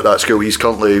 to come at that school. He's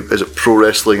currently, is it Pro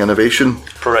Wrestling Innovation?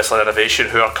 Pro Wrestling Innovation,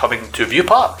 who are coming to View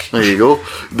Park. There you go.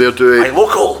 They're doing... My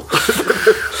local!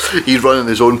 He's running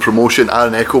his own promotion.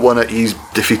 Aaron Echo won it. He's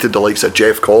defeated the likes of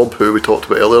Jeff Cobb, who we talked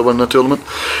about earlier, won the tournament.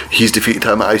 He's defeated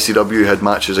him at ICW. He had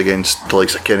matches against the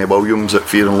likes of Kenny Williams at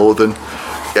Fear and Loathing.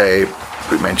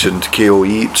 We mentioned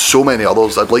KOE, so many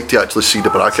others. I'd like to actually see the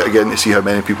bracket again to see how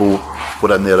many people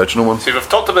were in the original one. See, we've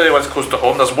talked about the ones close to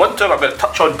home. There's one tournament I'm going to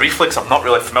touch on briefly because I'm not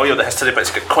really familiar with the history, but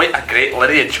it's got quite a great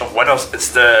lineage of winners. It's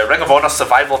the Ring of Honor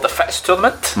Survival of the Fittest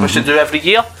tournament, which they do every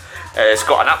year. It's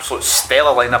got an absolute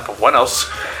stellar lineup of winners,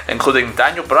 including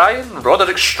Daniel Bryan,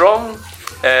 Roderick Strong,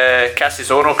 Cassius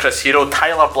Ohno, Chris Hero,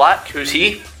 Tyler Black, who's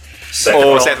he?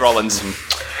 Seth Rollins.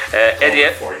 Eddie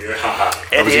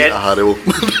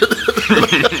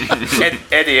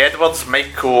Edwards,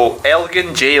 Michael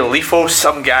Elgin, Jay Lethal,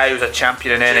 some guy who's a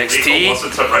champion in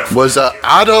NXT. Was that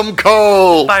Adam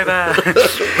Cole? Bye bye.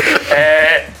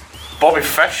 Bobby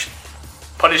Fish,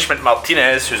 Punishment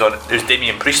Martinez, who's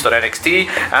Damian Priest on NXT,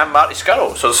 and Marty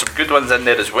Scurll. So there's some good ones in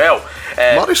there as well.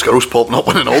 Marty Scurll's popping up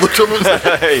winning all the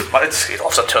tournaments. He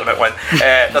loves a tournament win.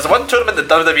 There's one tournament that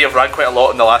WWE have run quite a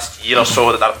lot in the last year or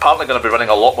so that they're apparently going to be running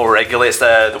a lot more regularly. It's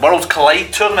the World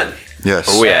Collide tournament. Yes.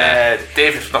 Oh yeah.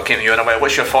 Dave, not getting you in a while.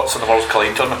 What's your thoughts on the World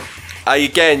Collide tournament?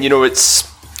 Again, it's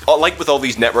like with all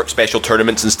these network special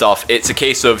tournaments and stuff, it's a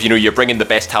case of, you're bringing the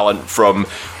best talent from,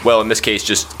 well, in this case,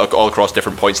 just all across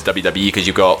different points of WWE, because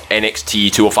you've got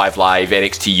NXT, 205 Live,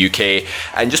 NXT UK,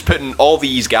 and just putting all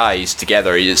these guys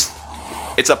together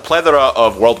it's a plethora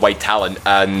of worldwide talent,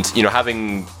 and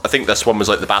having, I think this one was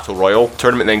like the Battle Royal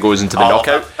tournament, then goes into the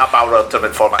knockout. That Battle Royal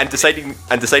tournament format. And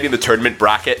deciding the tournament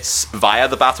brackets via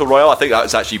the Battle Royal, I think that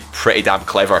was actually pretty damn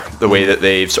clever, the way that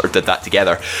they've sort of did that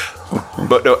together.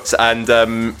 But no,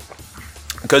 and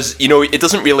because it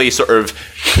doesn't really sort of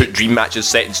put dream matches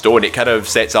set in stone. It kind of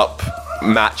sets up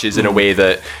matches in a way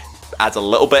that adds a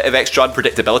little bit of extra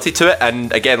unpredictability to it.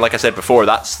 And again, like I said before,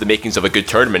 that's the makings of a good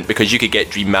tournament, because you could get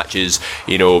dream matches,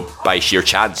 by sheer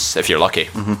chance if you're lucky.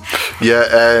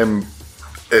 Yeah,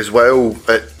 as well,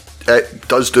 it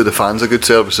does do the fans a good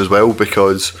service as well,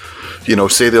 because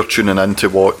say they're tuning in to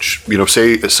watch,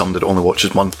 say it's somebody that only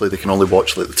watches monthly, they can only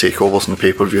watch like the takeovers and the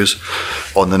pay-per-views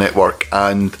on the network,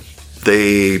 and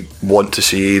they want to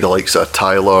see the likes of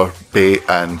Tyler Bate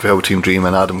and Velveteen Dream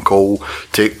and Adam Cole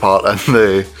take part in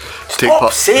the...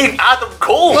 Stop saying Adam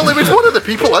Cole! Well, he was one of the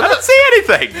people in it. I didn't say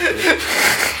anything!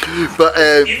 But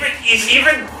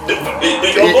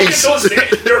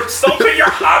you're still putting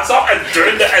your hands up and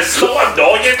doing it. It's so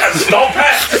annoying, and stop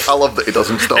it! I love that he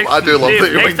doesn't stop. I do love that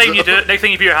he next time you do it, next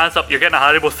time you put your hands up, you're getting a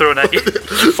Haribo thrown at you.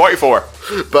 44.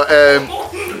 But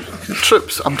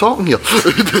troops, I'm talking here.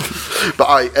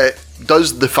 But it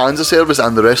does the fans a service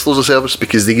and the wrestlers a service,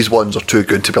 because these ones are too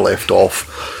good to be left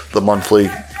off the monthly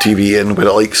TV, and where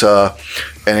it likes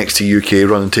NXT UK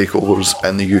running takeovers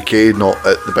in the UK, not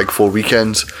at the big 4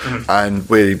 weekends, and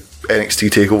where NXT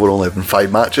takeover only having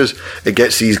 5 matches, it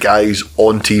gets these guys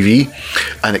on TV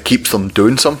and it keeps them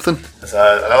doing something. There's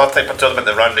another type of tournament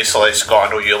that ran recently, Scott,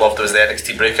 I know you loved, was the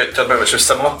NXT Breakout tournament, which was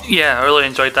similar. Yeah, I really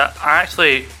enjoyed that.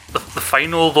 The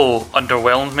final though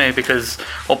underwhelmed me, because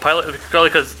partly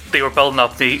because they were building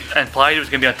up, they implied it was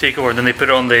going to be a takeover, and then they put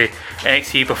it on the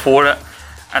NXT before it,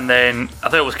 and then I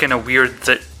thought it was kind of weird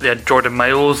that they had Jordan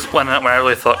Miles winning it, when I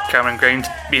really thought Cameron Grimes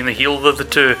being the heel of the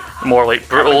two, more like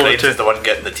brutal of the two. Is the one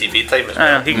getting the TV time as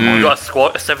well. He got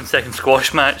a 7-second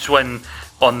squash match win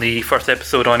on the first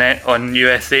episode on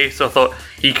USA, so I thought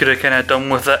he could have kind of done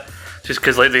with it, just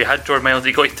because they had Jordan Miles,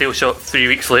 he got his tail shot 3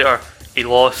 weeks later. He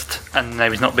lost, and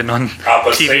now he's not been on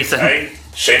TV since.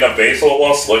 Shayna Baszler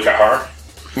was. Look at her.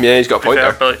 Yeah, he's got a point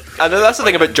there. And that's the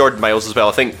thing about Jordan Miles as well,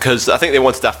 I think, because I think they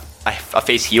wanted a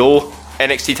face heel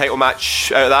NXT title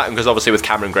match out of that, and because obviously with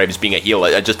Cameron Grimes being a heel,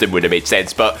 it just wouldn't have made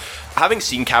sense. But having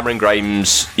seen Cameron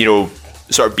Grimes,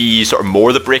 sort of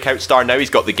more the breakout star now, he's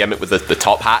got the gimmick with the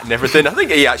top hat and everything, I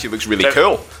think he actually looks really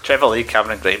cool. Trevor Lee,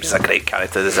 Cameron Grimes is a great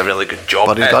character, does a really good job.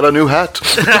 But he's got a new hat.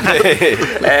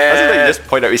 I just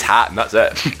point out his hat and that's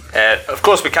it. Of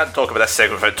course, we can't talk about this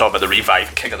segment without talking about the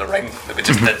Revive King of the Ring that we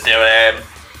just did there.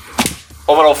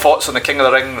 Overall thoughts on the King of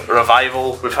the Ring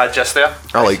revival we've had just there?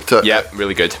 I liked it. Yeah,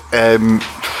 really good.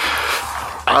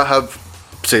 I have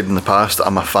said in the past that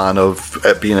I'm a fan of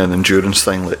it being an endurance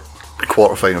thing, like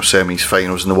quarterfinals, semis,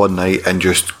 finals in the one night, and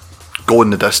just going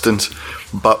the distance.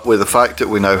 But with the fact that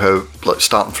we now have,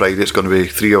 starting Friday, it's going to be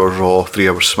 3 hours Raw, 3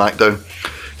 hours SmackDown.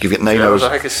 You've got 9 hours.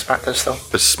 I think it's SmackDown still.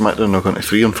 Is SmackDown not going to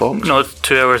 3 on Fox? No, it's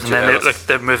 2 hours, and then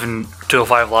they're moving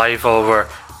 205 Live over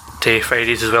to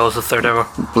Fridays as well as the third hour.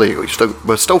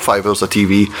 Still 5 hours of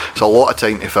TV. It's a lot of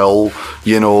time to fill.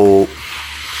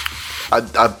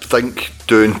 I think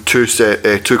doing two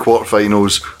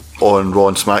quarterfinals on Raw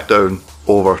and SmackDown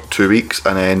over 2 weeks,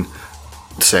 and then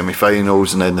the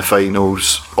semi-finals, and then the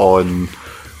finals on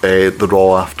the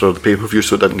Raw after the pay-per-view,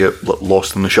 so it didn't get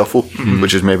lost in the shuffle,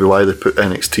 which is maybe why they put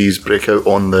NXT's breakout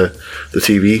on the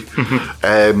TV.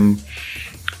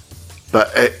 But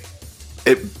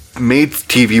it made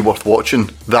TV worth watching.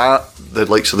 That, the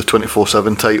likes of the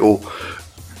 24/7 title,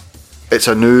 it's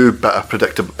a new bit of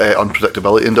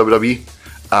unpredictability in WWE,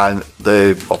 and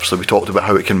obviously we talked about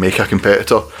how it can make a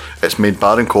competitor. It's made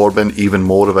Baron Corbin even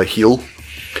more of a heel,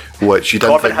 which you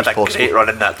didn't Corbin think was had a possible. great run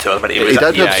in that tournament. He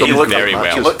looked very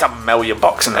well. He looked $1 million in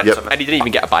that tournament. And he didn't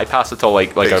even get a bypass at all,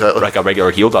 like Exactly. a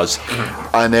regular heel does.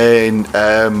 And then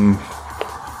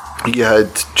you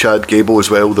had Chad Gable as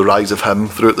well. The rise of him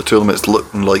throughout the tournament, it's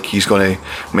looking like he's going to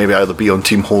maybe either be on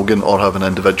Team Hogan or have an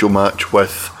individual match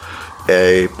with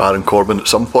Baron Corbin at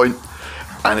some point.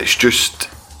 And it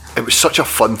was such a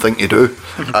fun thing to do.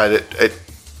 And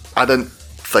I didn't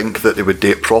think that they would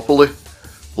date properly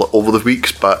over the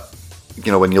weeks, but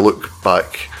when you look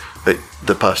back at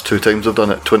the past 2 times I've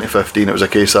done it, 2015 it was a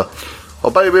case of, oh,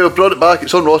 by the way, we brought it back,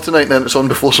 it's on Raw tonight, and then it's on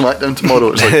before SmackDown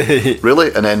tomorrow. It's like,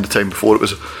 really? And then the time before it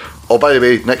was, oh, by the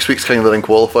way, next week's King of the Ring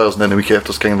qualifiers, and then the week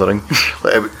after's King of the Ring.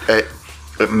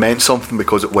 It meant something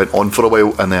because it went on for a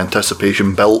while, and the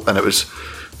anticipation built, and it was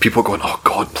people going, oh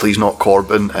God, please not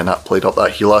Corbin, and that played up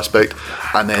that heel aspect.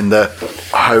 And then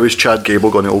how is Chad Gable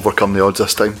going to overcome the odds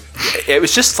this time? It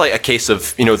was just like a case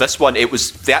of, this one,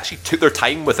 they actually took their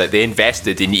time with it. They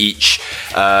invested in each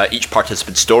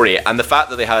participant's story, and the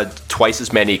fact that they had twice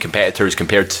as many competitors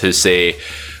compared to, say,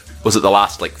 was it the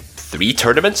last 3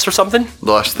 tournaments or something?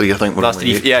 The last 3, I think, were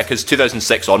only 8. Yeah, because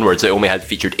 2006 onwards, it only had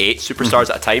featured 8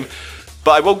 superstars at a time.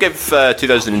 But I will give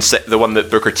 2006, the one that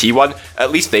Booker T won,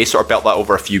 at least they sort of built that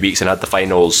over a few weeks and had the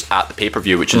finals at the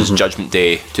pay-per-view, which is Judgment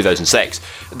Day 2006.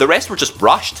 The rest were just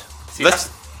rushed. See, that's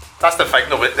the thing,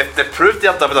 though. They proved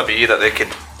their WWE that they could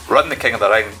run the King of the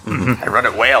Ring and run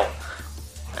it well.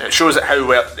 And it shows how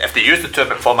well, if they use the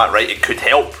tournament format right, it could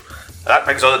help. That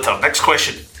brings us to our next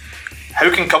question. How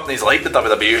can companies like the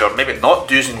WWE, who are maybe not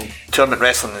using tournament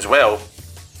wrestling as well,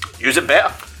 use it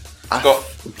better?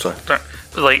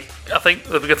 Sorry. I think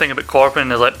the good thing about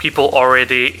Corbin is people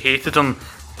already hated him,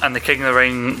 and the King of the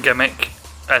Ring gimmick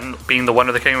and being the winner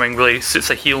of the King of the Ring really suits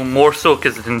a heel more so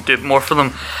because it can do more for them.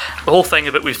 The whole thing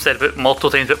about we've said about multiple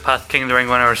times about past King of the Ring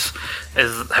winners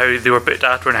is how they were put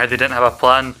after and how they didn't have a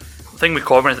plan. The thing with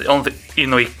Corbin is the only thing,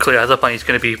 even though he clearly has a plan, he's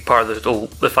going to be part of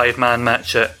the 5-man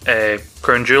match at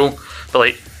Crown Jewel.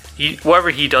 But whatever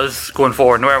he does going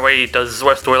forward, no matter what he does,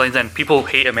 what storylines in, people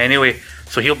hate him anyway.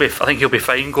 So I think he'll be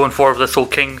fine going forward with this whole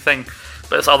King thing.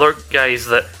 But it's other guys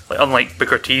that, unlike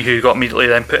Booker T, who got immediately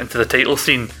then put into the title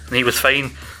scene and he was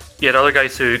fine. You had other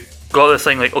guys who got this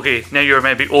thing okay, now you're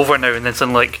maybe over now, and then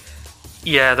suddenly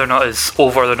yeah, they're not as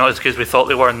over, they're not as good as we thought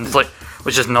they were, and it's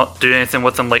was just not doing anything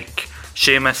with them. Like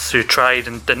Sheamus, who tried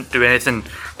and didn't do anything.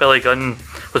 Billy Gunn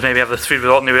was maybe have this feud with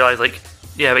Rock, and they realised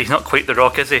yeah, but he's not quite the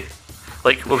Rock, is he?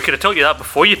 We could have told you that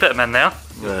before you put him in there.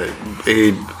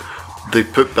 They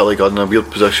put Billy Gunn in a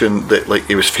weird position that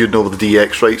he was feuding over the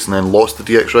DX rights and then lost the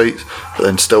DX rights, but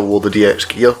then still wore the DX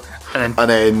gear. And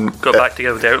then got back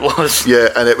together with the Outlaws. Yeah,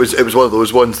 and it was one of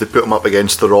those ones. They put him up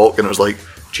against The Rock, and it was like,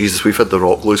 Jesus, we've had The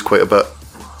Rock lose quite a bit.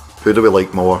 Who do we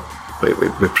like more? Right,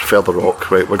 we prefer The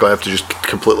Rock. Right, we're going to have to just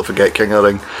completely forget King of the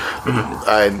Ring.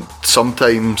 And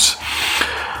sometimes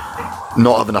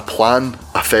not having a plan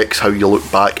affects how you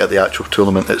look back at the actual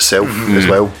tournament itself as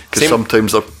well. Because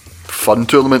sometimes they're fun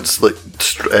tournaments,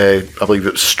 I believe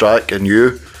it was Strack and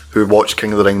you who watched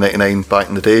King of the Ring 99 back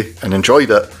in the day and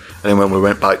enjoyed it, and then when we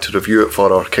went back to review it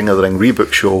for our King of the Ring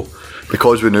rebook show,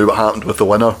 because we knew what happened with the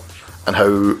winner and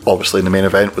how obviously in the main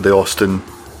event with the Austin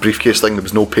briefcase thing there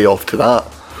was no payoff to that,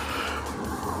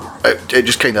 it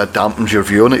just kind of dampens your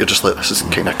view on it. You're just like, this is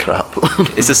kind of crap.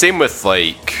 It's the same with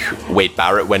Wade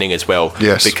Barrett winning as well.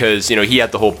 Yes, because he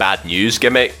had the whole bad news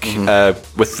gimmick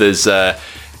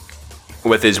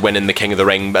with his winning the King of the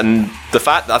Ring, and the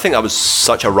fact that I think that was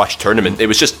such a rushed tournament. It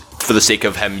was just for the sake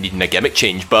of him needing a gimmick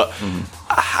change, but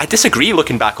I disagree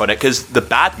looking back on it, because the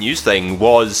bad news thing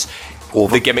was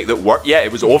the gimmick that worked. Yeah,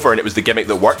 it was over, and it was the gimmick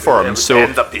that worked for him. So it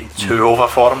ended up being too over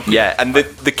for him. Yeah, and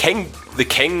the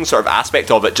king sort of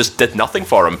aspect of it just did nothing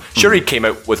for him. Sure, he came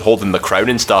out with holding the crown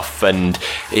and stuff, and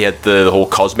he had the whole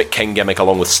Cosmic King gimmick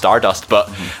along with Stardust, but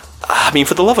I mean,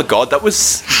 for the love of God, that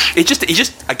was he's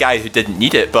just a guy who didn't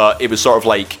need it, but it was sort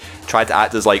of tried to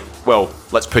act as well,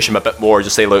 let's push him a bit more,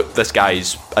 just say, look, this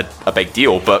guy's a big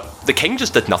deal, but the King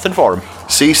just did nothing for him.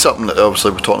 See, something that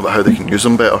obviously we're talking about how they can use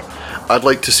him better. I'd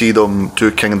like to see them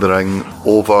do King of the Ring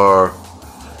over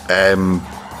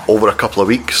over a couple of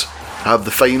weeks. Have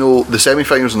the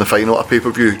semi-finals and the final at a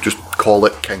pay-per-view. Just call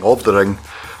it King of the Ring.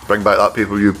 Bring back that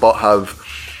pay-per-view, but have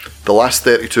the last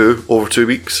 32 over 2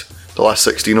 weeks, the last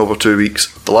 16 over 2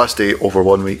 weeks, the last 8 over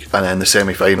 1 week, and then the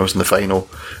semi-finals and the final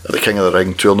at the King of the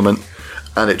Ring tournament.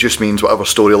 And it just means whatever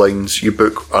storylines you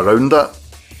book around that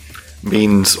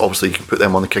means obviously you can put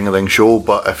them on the King of the Ring show,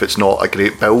 but if it's not a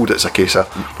great build, it's a case of,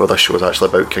 well, this show is actually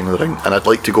about King of the Ring. And I'd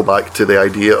like to go back to the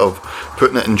idea of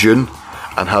putting it in June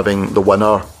and having the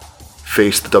winner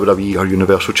face the WWE or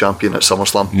Universal Champion at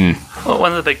SummerSlam. Well,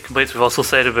 one of the big complaints we've also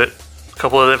said about a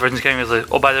couple of the versions of King is like,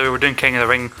 oh, by the way, we're doing King of the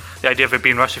Ring, the idea of it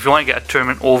being rushed. If you want to get a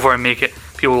tournament over and make it,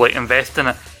 people like invest in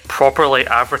it, properly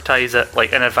advertise it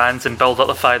like in advance and build up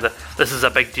the fact that this is a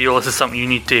big deal, this is something you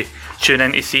need to tune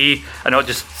in to see, and not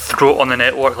just throw it on the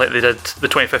network like they did the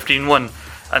 2015 one.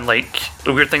 And like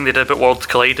the weird thing they did about Worlds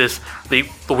Collide is the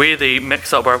way they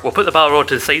mix up, we'll put the Battle Royal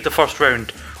to the side the first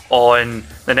round on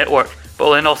the network, but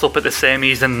we'll then also put the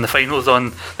semis and the finals on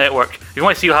the network. If you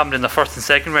want to see what happened in the first and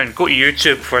second round, go to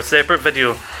YouTube for a separate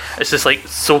video. It's just like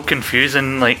so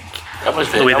confusing, like that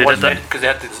was the way they did that. Because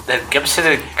they had Gibson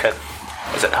and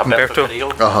was it Humberto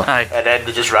Carrillo? Aye. And then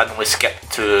they just randomly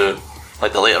skipped to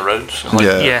like the later rounds. Like,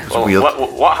 yeah. Well, Weird.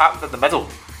 What happened in the middle?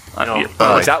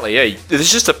 Exactly, yeah.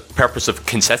 There's just a purpose of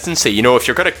consistency. You know, if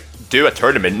you're going to do a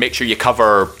tournament, make sure you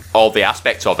cover all the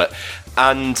aspects of it.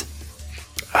 And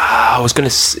I was going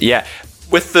to,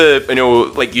 with the, you know,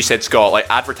 like you said, Scott, like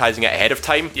advertising it ahead of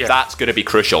time, that's going to be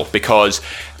crucial because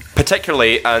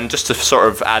particularly, and just to sort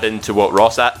of add into what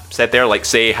Ross said there, like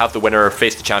say have the winner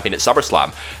face the champion at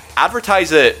SummerSlam,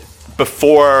 advertise it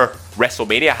before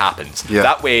WrestleMania happens.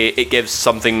 That way it gives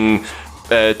something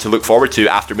to look forward to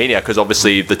after Mania, because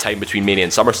obviously the time between Mania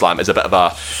and SummerSlam is a bit of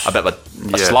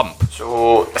a slump.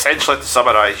 So essentially, to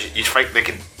summarise, you think they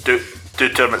can do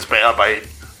tournaments better by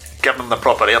giving them the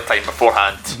proper airtime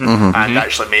beforehand and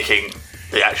actually making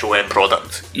the actual end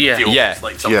product feel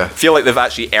like something. Feel like they've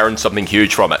actually earned something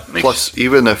huge from it. Plus,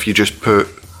 even if you just put,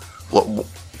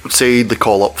 say they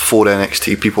call up 4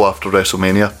 NXT people after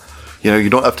WrestleMania, you know, you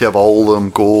don't have to have all of them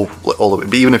go all the way.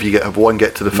 But even if you have one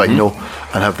get to the final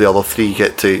and have the other 3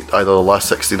 get to either the last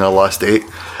 16 or the last 8,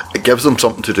 it gives them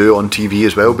something to do on TV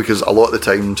as well, because a lot of the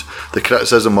times the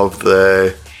criticism of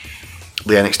the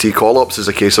NXT call-ups is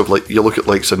a case of, like, you look at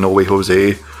like No Way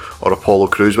Jose or Apollo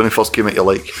Crews when he first came out, you're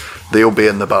like, they'll be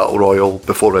in the Battle Royal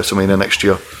before WrestleMania next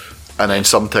year. And then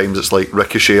sometimes it's like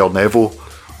Ricochet or Neville,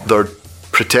 they're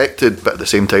protected, but at the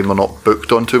same time they're not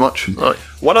booked on too much.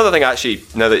 One other thing, actually,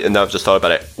 now I've just thought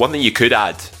about it, one thing you could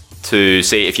add to,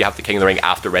 say, if you have the King of the Ring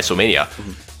after WrestleMania,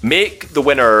 make the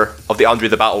winner of the Andre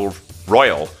the Battle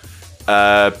Royal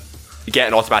get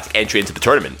an automatic entry into the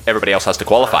tournament. Everybody else has to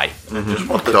qualify. So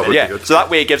that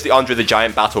way it gives the Andre the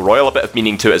Giant Battle Royal a bit of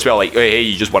meaning to it as well. Like, hey,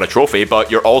 you just won a trophy,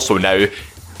 but you're also now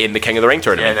in the King of the Ring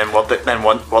tournament. Yeah, and then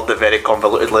word it very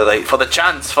convolutedly, like, for the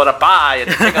chance for a bye in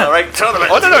the King of the Ring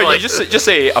tournament. You just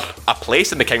say a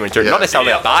place in the King of the Ring tournament, not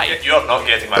necessarily a bye. You're not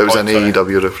getting my point. It was an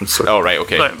AEW reference. Oh, right,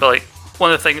 okay. But like,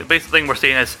 one of the basic thing we're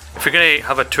saying is, if you're going to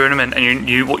have a tournament and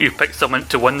you pick someone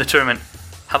to win the tournament,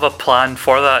 have a plan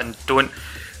for that, and don't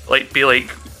like be like,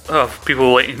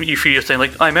 people like you feel you're saying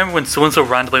like, I remember when so and so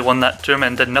randomly won that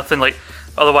tournament and did nothing. Like,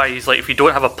 otherwise, like, if you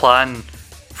don't have a plan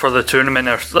for the tournament,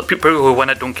 or people who win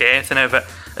it don't get anything out of it,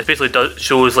 it basically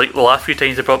shows, like, the last few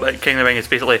times they brought back King of the Ring, it's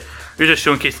basically you're just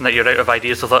showcasing that you're out of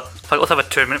ideas. So let's have a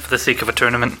tournament for the sake of a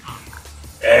tournament.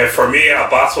 For me, a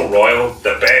Battle Royal,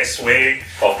 the best way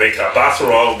of making a Battle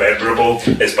Royal memorable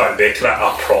is by making it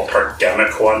a proper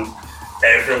gimmick one.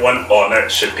 Everyone on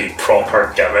it should be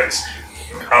proper gimmicks.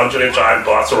 Andre the Giant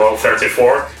Battle Royal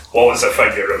 34, what was the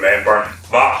thing you remember?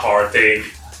 Matt Hardy,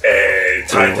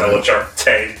 Ty Dillinger,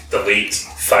 10, delete,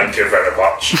 thank you very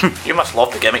much. You must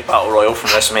love the gimmick Battle Royal from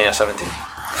WrestleMania 17.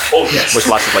 Oh yes. Which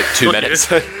lasted like 2 minutes.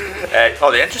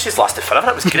 The entrances lasted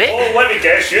forever, it was great. Oh, let me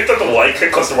guess, you didn't like it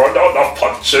because there weren't enough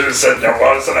punches and there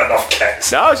wasn't enough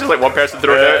kicks. No, it's just like one person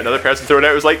throwing out, another person throwing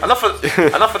out. It was like, enough of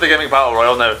the gimmick Battle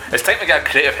Royal now. It's time to get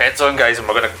creative heads on, guys, and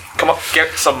we're going to come up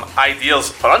get some ideas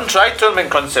for untried tournament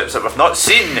concepts that we've not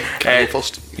seen. Can I go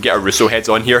first? You get our Russo heads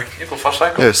on here. You go first,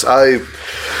 Michael. Yes,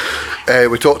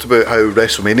 we talked about how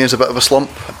WrestleMania is a bit of a slump.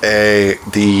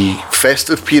 The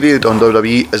festive period on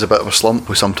WWE is a bit of a slump.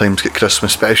 We sometimes get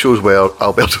Christmas specials where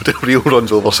Alberto Del Rio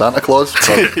runs over Santa Claus.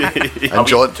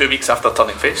 And 2 weeks after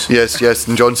turning face. Yes,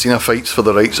 and John Cena fights for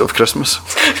the rights of Christmas,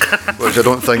 which I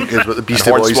don't think is what the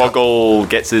Beastie Boys. Hornswoggle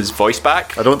gets his voice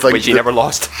back. I don't think which he never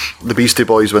lost. The Beastie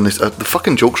Boys, when they the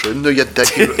fucking joke's ruined now, you dick.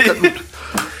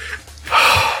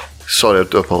 Sorry, I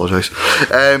do apologise.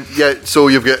 So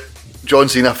you've got John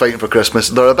Cena fighting for Christmas.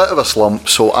 They're a bit of a slump,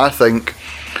 so I think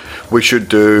we should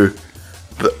do,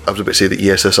 I was about to say the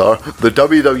ESSR, the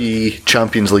WWE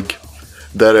Champions League.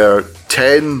 There are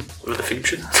 10... With the theme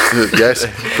tune? Yes.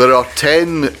 There are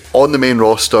 10 on the main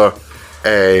roster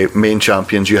main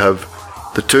champions. You have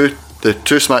the two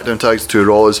SmackDown tags, the 2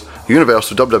 Raws,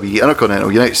 Universal, WWE,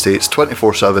 Intercontinental, United States,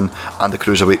 24/7, and the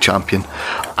Cruiserweight champion.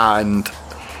 And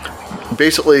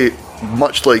basically,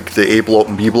 much like the A block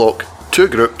and B block, 2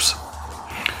 groups,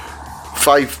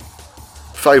 five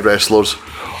wrestlers,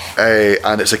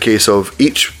 and it's a case of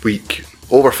each week,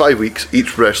 over 5 weeks,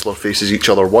 each wrestler faces each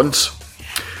other once.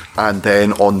 And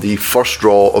then on the first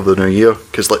Raw of the new year,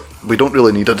 because we don't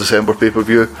really need a December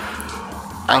pay-per-view,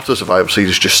 after the Survivor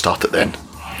Series, just start it then.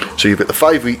 So you've got the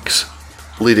 5 weeks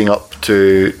leading up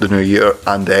to the new year,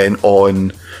 and then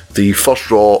on the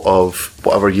first Raw of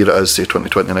whatever year it is, say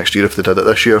 2020 next year if they did it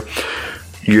this year,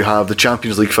 you have the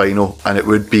Champions League final, and it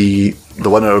would be the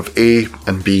winner of A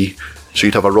and B. So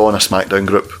you'd have a Raw and a SmackDown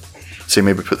group. Say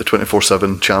maybe put the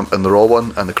 24/7 champ in the Raw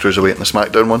one and the Cruiserweight in the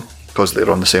SmackDown one, because they're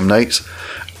on the same nights.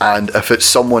 And if it's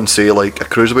someone, say, like a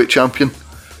Cruiserweight champion,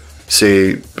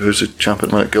 say, who's the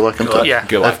champion? Like Gulak? Yeah.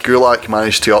 If Gulak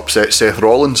managed to upset Seth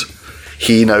Rollins,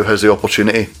 he now has the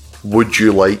opportunity. Would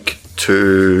you like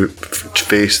to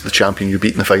face the champion you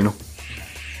beat in the final?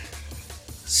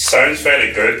 Sounds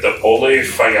very good. The only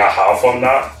thing I have on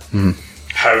that,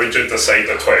 how would you decide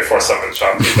the 24/7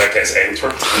 champion that gets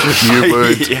entered? You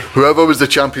would. Whoever was the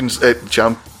Champions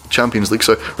League,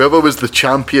 so whoever was the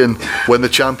champion when the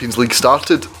Champions League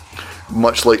started,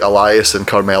 much like Elias and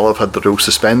Carmella have had the rule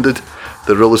suspended,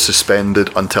 the rule is suspended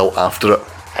until after it.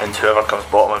 And whoever comes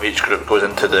bottom of each group goes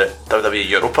into the WWE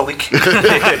Europa League,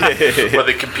 where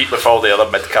they compete with all the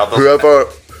other mid-carders.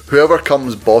 Whoever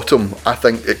comes bottom, I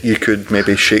think you could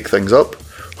maybe shake things up.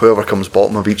 Whoever comes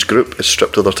bottom of each group is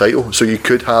stripped of their title. So you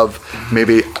could have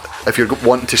maybe, if you're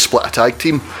wanting to split a tag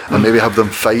team and maybe have them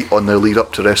fight on their lead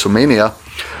up to WrestleMania,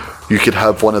 you could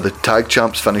have one of the tag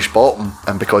champs finish bottom,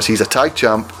 and because he's a tag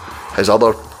champ, his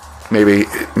other,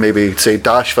 maybe say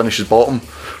Dash finishes bottom,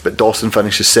 but Dawson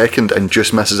finishes second and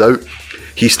just misses out,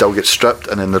 he still gets stripped,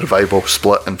 and then the Revival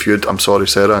split and feud. I'm sorry,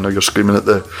 Sarah, I know you're screaming at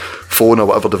the phone or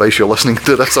whatever device you're listening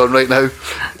to this on right now,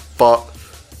 but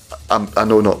I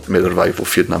know not made the Revival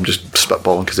feud, and I'm just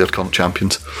spitballing because they're current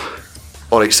champions.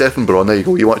 Alright, Seth and Braun, there you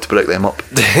go, you wanted to break them up.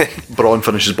 Braun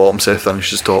finishes bottom, Seth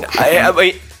finishes top. I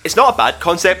mean, it's not a bad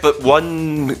concept, but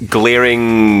one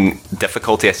glaring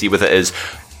difficulty I see with it is,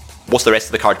 what's the rest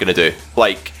of the card going to do?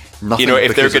 Like, nothing,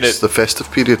 if they're going to... it's the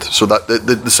festive period, so that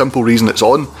the simple reason it's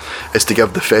on is to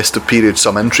give the festive period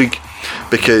some intrigue,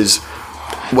 because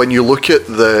when you look at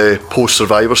the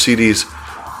post-Survivor Series,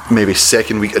 maybe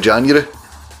second week of January,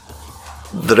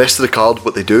 the rest of the card,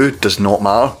 what they do, does not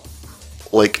matter.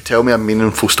 Like, tell me a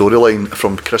meaningful storyline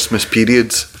from Christmas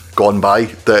periods gone by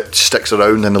that sticks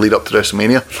around in the lead up to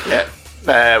WrestleMania.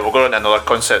 Yeah. We'll go on to another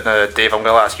concept now. Dave, I'm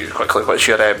going to ask you quickly, what's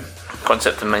your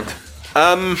concept in mind?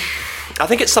 I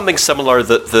think it's something similar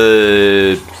that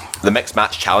the Mixed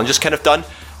Match Challenge has kind of done.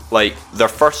 Like, their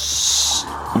first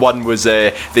one was,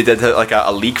 they did like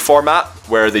a league format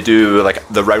where they do like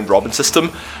the round robin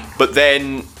system, but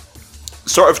then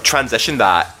sort of transition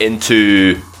that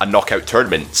into a knockout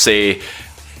tournament. Say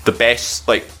the best,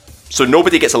 like, so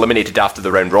nobody gets eliminated after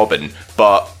the round robin,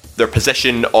 but their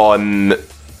position on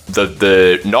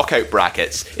the knockout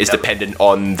brackets is dependent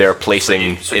on their placing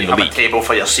in the league. So you have a table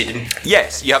for your seeding?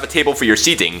 Yes, you have a table for your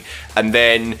seeding, and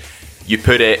then you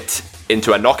put it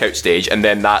into a knockout stage, and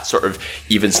then that sort of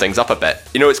evens things up a bit.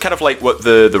 You know, it's kind of like what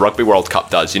the Rugby World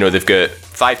Cup does. You know, they've got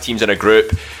 5 teams in a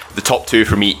group, the top 2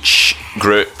 from each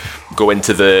group go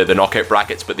into the knockout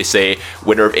brackets, but they say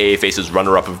winner of A faces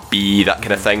runner-up of B, that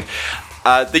kind of thing.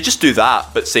 They just do that,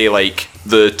 but say like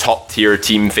the top tier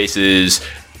team faces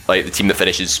like the team that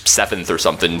finishes 7th or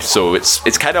something. So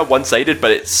it's kind of one-sided,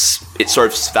 but it's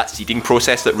sort of that seeding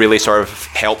process that really sort of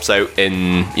helps out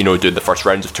in, you know, doing the first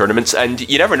rounds of tournaments. And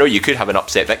you never know, you could have an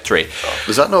upset victory.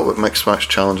 Is that not what Mixed Match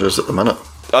Challenge is at the minute?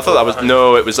 I thought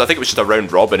that was I think it was just a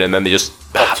round robin, and then they just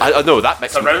I know that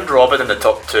mixed. It's a round robin in the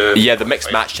top 2. Yeah, the Mixed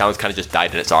Match Challenge kind of just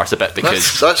died in its arse a bit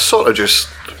because that's sort of just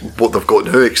what they've got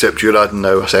now, except you're adding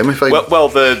now a semi-final. Well,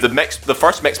 the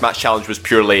first Mixed Match Challenge was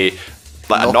purely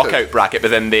like a knockout bracket,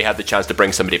 but then they had the chance to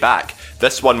bring somebody back.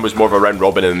 This one was more of a round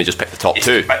robin, and then they just picked the top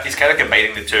 2. He's kind of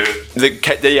combining the two.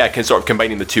 Can sort of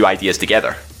combining the 2 ideas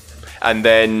together, and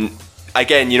then.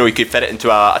 Again, you know, you could fit it into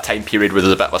a time period where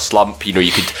there's a bit of a slump. You know,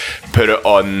 you could put it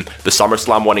on the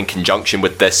SummerSlam one in conjunction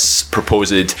with this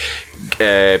proposed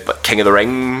King of the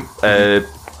Ring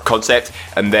concept,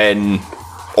 and then,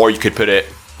 or you could put it,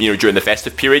 you know, during the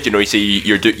festive period. You know, you see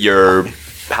you're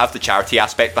have the charity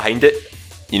aspect behind it,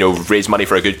 raise money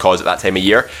for a good cause at that time of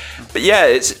year. But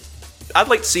yeah, I'd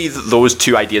like to see those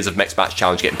two ideas of mixed match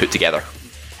challenge getting put together.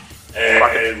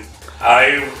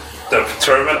 The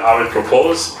tournament I would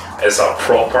propose is a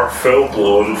proper,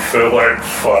 full-blown, full-out,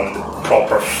 fun,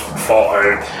 proper,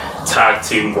 thought-out tag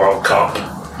team World Cup.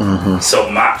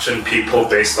 So matching people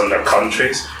based on their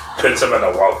countries, put them in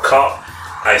a World Cup.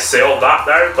 I say all that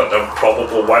now, but the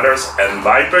probable winners in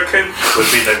my booking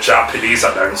would be the Japanese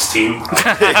announced team.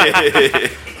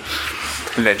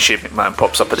 And then Shane McMahon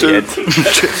pops up at the end.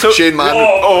 Shane Man.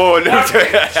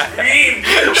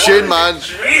 Shane Man.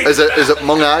 Is it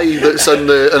Mung Ai that's in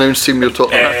the announced team you're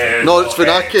talking about? No, it's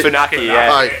Funaki. Funaki,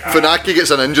 yeah. Aye, Funaki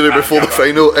gets an injury before the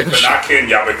final. And Funaki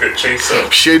and Yamaguchi. So.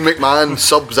 Shane McMahon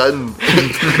subs in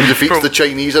and defeats the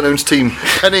Chinese announced team,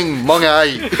 pinning Mung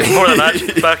Ai. Before the match,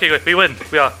 Funaki, we win.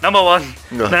 We are number one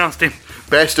announced team.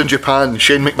 Best in Japan,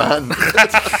 Shane McMahon.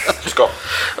 Scott.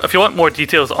 If you want more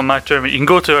details on my tournament, you can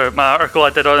go to my article I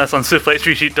did on this on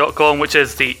suplexretreat.com, which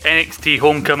is the NXT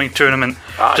Homecoming Tournament,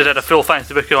 which I did a full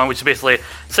fantasy booking on, which is basically a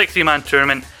 60-man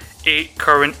tournament, 8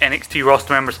 current NXT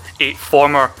roster members, 8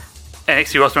 former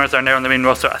NXT roster members that are now on the main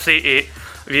roster. I say 8.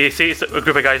 If you say it's a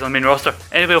group of guys on the main roster,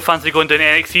 anybody will fancy going down to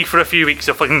NXT for a few weeks,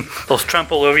 they'll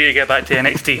trample over you to get back to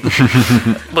NXT.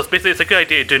 But basically, it's a good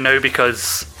idea to do now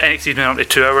because NXT is been up to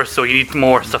 2 hours, so you need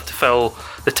more stuff to fill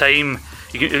the time.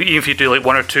 Even if you do like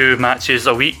 1 or 2 matches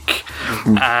a week,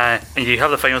 and you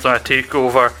have the finals on a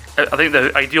takeover, I think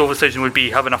the ideal decision would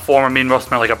be having a former main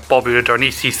roster like a Bobby Roode or an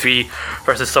EC3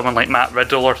 versus someone like Matt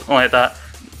Riddle or something like that.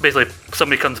 Basically,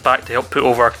 somebody comes back to help put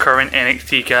over a current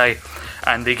NXT guy,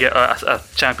 and they get a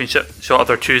championship shot of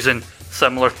their choosing,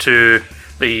 similar to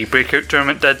the Breakout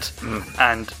tournament did.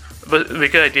 But the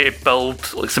good idea to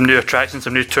build like some new attractions,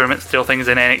 some new tournament style things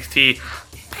in NXT,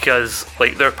 because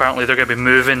like they're going to be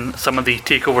moving some of the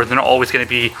takeovers. They're not always going to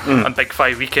be a big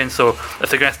 5 weekend, so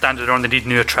if they're going to stand alone, they need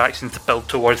new attractions to build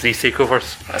towards these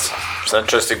takeovers. It's an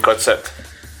interesting concept.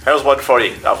 Here's one for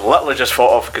you I've literally just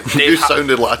thought of. Cause you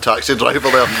sounded like a taxi driver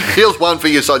there. Here's one for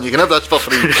you, son. You can have this for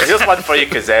free. Here's one for you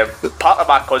because part of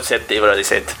my concept Dave already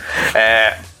said.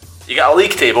 You get a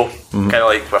league table, kind of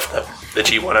like with the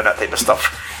G1 and that type of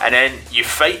stuff, and then you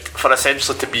fight for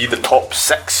essentially to be the top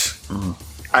 6.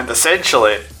 And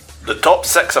essentially, the top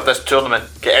 6 of this tournament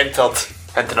get entered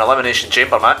into an elimination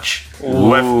chamber match.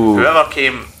 With whoever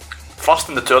came first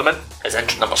in the tournament is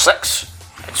entered number 6,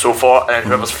 and so forth. And then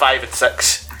whoever's 5 and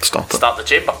 6 start the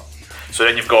chamber. So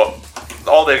then you've got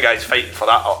all the guys fighting for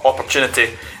that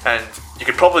opportunity, and you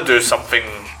could probably do something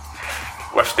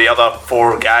with the other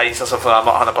 4 guys or something. I'm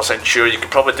not 100% sure. You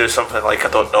could probably do something like, I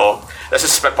don't know, this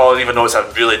is spitballing, even though it's a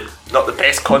really not the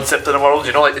best concept in the world,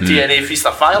 like the TNA Feast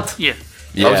or Fired. Yeah.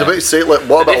 I was about to say, like,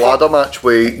 what about a ladder match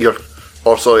where like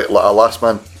a last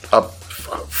man?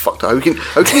 Fucked it.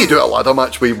 How can you do a ladder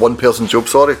match with one person's job?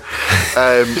 Sorry.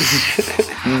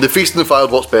 The Feast and the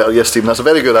Fired works better. Yes, Stephen, that's a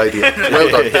very good idea. Well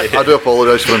done. I do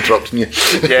apologise for interrupting you.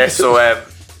 Yeah. So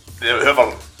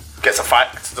whoever gets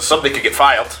somebody could get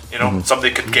fired.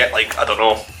 Somebody could get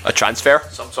a transfer,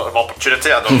 some sort of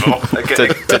opportunity. I don't know.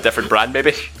 to a different brand,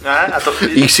 maybe. I don't.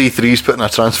 EC3's putting a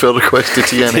transfer request to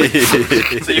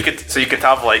TNA. so you could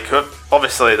have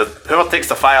obviously whoever takes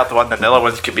the fired one, and the other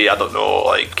ones could be a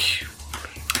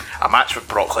match with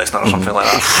Brock Lesnar or something like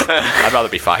that. I'd rather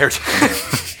be fired.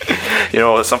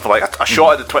 Something like a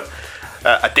shot at the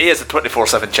a day as a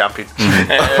 24/7 champion.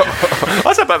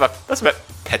 That's a bit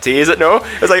pity, is it? No,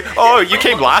 it's like, you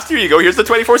came last year. You go. Here's the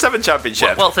 24/7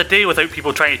 championship. Well, it's a day without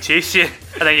people trying to chase you,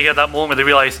 and then you get that moment where they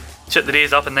realise, shit, the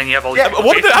day's up, and then you have all these. Yeah,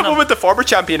 what would the former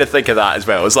champion think of that as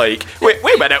well? It's like, wait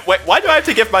a minute, why do I have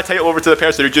to give my title over to the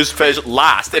person who just finished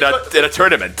last in a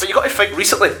tournament? But you got to think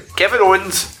recently, Kevin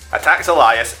Owens attacks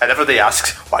Elias, and everybody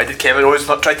asks, why did Kevin Owens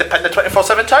not try to pin the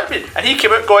 24/7 champion? And he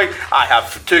came out going, I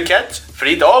have 2 kids,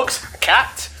 3 dogs, a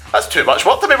cat. That's too much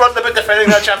work to be worried about defending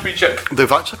that championship. They've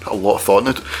actually put a lot of thought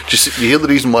into it. You hear the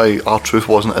reason why R-Truth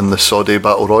wasn't in the Saudi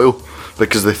Battle Royal?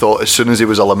 Because they thought as soon as he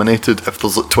was eliminated, if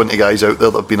there's 20 guys out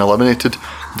there that have been eliminated,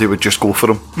 they would just go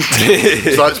for him.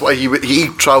 So that's why he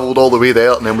travelled all the way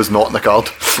there and then was not in the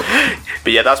card.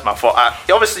 But yeah, that's my fault.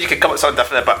 Obviously, you could come up with something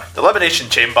different, but the Elimination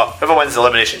Chamber, whoever wins the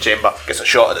Elimination Chamber gets a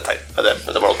shot at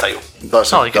the world title. That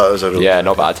is a really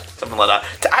not bad. Something like that.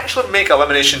 To actually make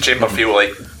Elimination Chamber feel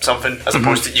like something, as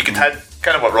opposed to, you could have,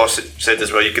 kind of what Ross said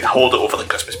as well, you could hold it over the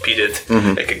Christmas period.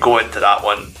 It could go into that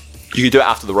one. You could do it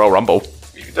after the Royal Rumble.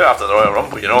 You could do it after the Royal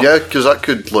Rumble, Yeah, because that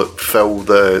could fill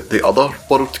the other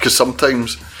world. Because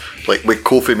sometimes, like with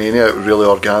Kofi Mania, it was really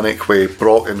organic. With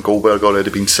Brock and Goldberg already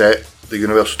been set, the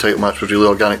Universal title match was really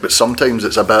organic. But sometimes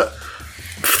it's a bit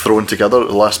thrown together at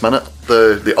the last minute.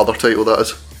 The other title, that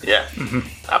is. Yeah,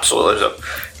 absolutely.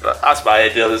 That's my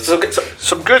idea. There's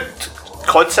some good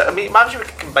concept. I mean, imagine we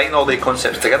could combine all the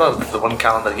concepts together for the one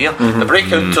calendar year. The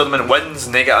breakout tournament wins,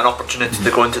 and they get an opportunity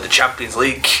to go into the Champions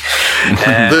League.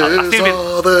 I think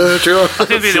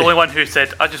we're the only one who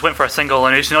said, I just went for a single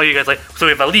elimination. All you guys so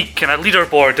we have a league and a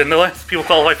leaderboard, and the less people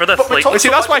qualify for this. See,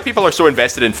 that's why people are so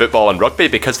invested in football and rugby,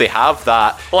 because they have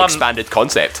that expanded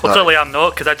concept. Well, certainly I'm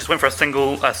not, because I just went for a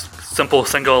simple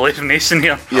single elimination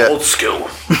here. Yeah. Old school.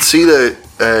 See the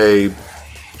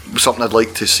something I'd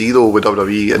like to see though with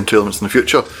WWE in tournaments in the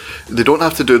future. They don't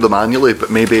have to do them annually, but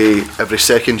maybe every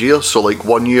second year. So like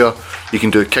 1 year you can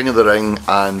do King of the Ring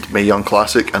and Mae Young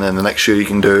Classic, and then the next year you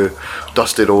can do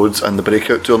Dusty Rhodes and the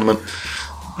Breakout Tournament.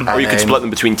 Or you could split them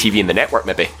between TV and the network,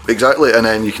 maybe. Exactly, and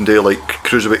then you can do like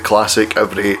Cruiserweight Classic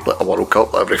every a World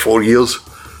Cup every 4 years.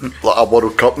 Like a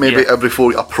World Cup, maybe every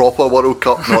 4, a proper World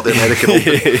Cup, not the American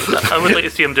Open. I would like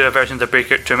to see him do a version of the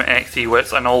Breakout Tournament NXT where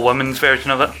it's an all-women's version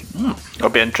of it. That'll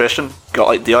be interesting. Got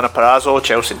like Deonna Purrazzo,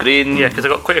 Chelsea Green. Yeah, because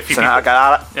they've got quite a few people.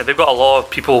 Garrett. Yeah, they've got a lot of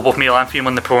people, both male and female,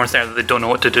 in the pro center that they don't know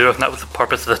what to do, and that was the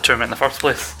purpose of the tournament in the first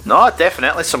place. No,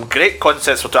 definitely some great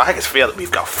concepts for tournaments. I think it's fair that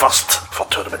we've got first for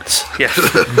tournaments. Yes.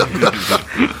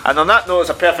 And on that note, it's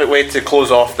a perfect way to close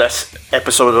off this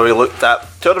episode where we looked at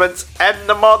tournaments in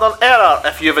the modern era.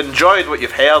 If you've enjoyed what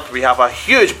you've heard, we have a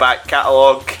huge back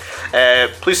catalogue.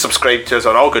 Please subscribe to us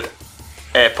on all good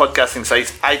podcasting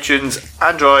sites: iTunes,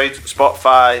 Android,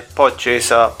 Spotify,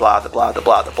 Podchaser, blah blah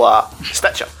blah blah blah,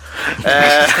 Stitcher.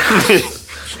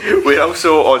 We're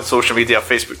also on social media: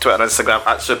 Facebook, Twitter, and Instagram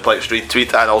at Suplex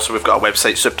Retweet, and also we've got a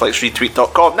website,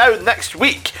 suplexretweet.com. Now, next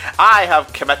week, I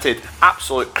have committed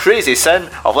absolute crazy sin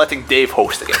of letting Dave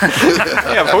host again.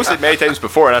 Yeah, I've hosted many times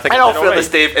before, and I think. In all fairness,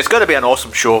 Dave, it's going to be an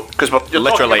awesome show because you're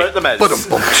literally talking about the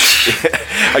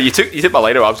Miz. you took my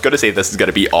line out. I was going to say this is going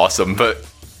to be awesome, but.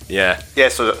 Yeah. Yeah,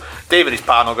 so Dave and his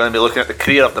panel are going to be looking at the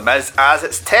career of The Miz, as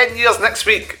it's 10 years next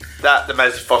week that The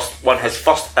Miz won his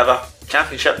first ever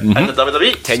championship in the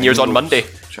WWE. 10 years on Monday.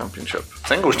 Championship.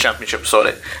 Singles championship,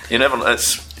 sorry. You never,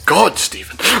 it's... God,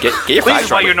 Stephen. Get your Please,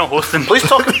 why you're not hosting. Please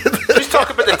talk about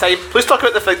the time. Please talk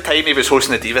about the time he was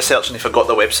hosting the Diva Search and he forgot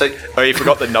the website. Oh, he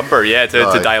forgot the number,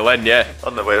 to dial in, yeah.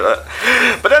 On the way with it.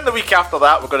 But then the week after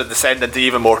that, we're going to descend into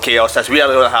even more chaos as we are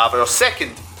going to have our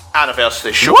second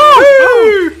anniversary show.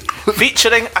 Woo!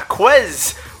 Featuring a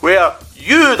quiz where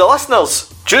you, the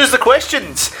listeners, choose the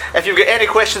questions. If you've got any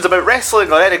questions about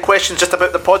wrestling or any questions just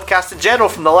about the podcast in general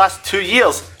from the last 2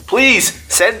 years, please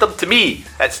send them to me.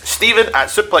 It's Stephen at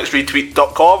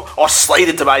suplexretweet.com or slide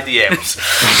into my DMs.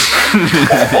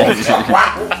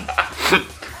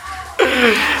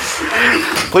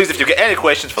 Please, if you get any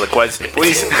questions for the quiz,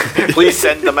 please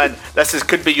send them in. This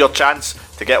could be your chance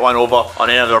to get one over on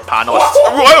any of our panelists.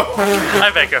 I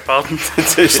beg your pardon.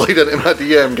 Slide into my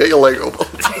DM, get your leg over.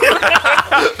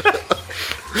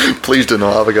 Please do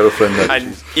not have a girlfriend.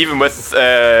 And even with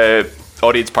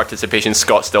audience participation,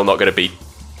 Scott's still not going to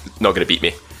beat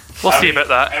me. We'll see about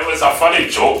that. It was a funny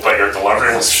joke, but your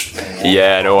delivery was...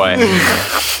 Yeah, no way.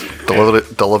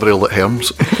 Delivery like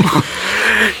Herms.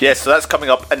 Yes, so that's coming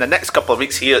up in the next couple of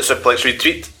weeks here at Suplex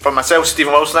Retweet. For myself,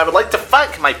 Stephen Wilson, I would like to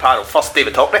thank my panel. First,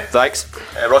 David Hockney. Thanks.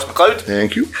 Ross McLeod.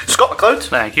 Thank you. Scott McLeod.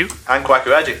 Thank you. And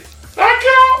Kwaku Aji. Thank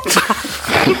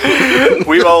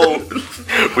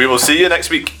you. We will see you next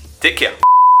week. Take care.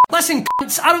 Listen,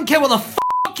 cunts, I don't care what the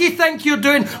fuck you think you're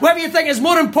doing. Whatever you think is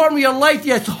more important with your life,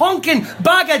 you honking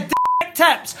bag of dick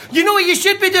tips. You know what you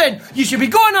should be doing? You should be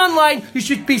going online, you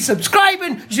should be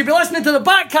subscribing, you should be listening to the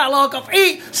back catalogue of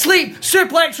Eat, Sleep,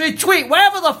 Suplex, Retweet.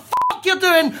 Whatever the fuck you're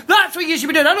doing, that's what you should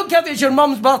be doing. I don't care if it's your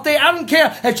mum's birthday, I don't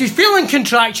care if she's feeling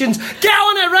contractions. Get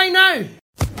on it right now!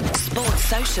 Sports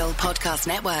Social Podcast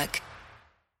Network.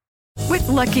 With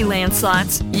Lucky Land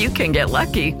Slots, you can get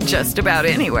lucky just about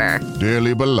anywhere.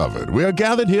 Dearly beloved, we are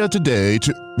gathered here today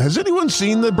to... Has anyone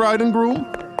seen the bride and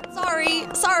groom?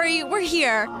 Sorry, we're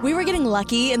here. We were getting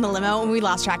lucky in the limo and we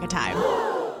lost track of time.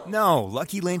 No,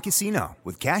 Lucky Land Casino,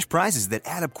 with cash prizes that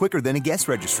add up quicker than a guest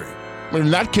registry. In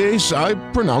that case, I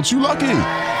pronounce you lucky.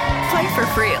 Play for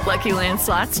free at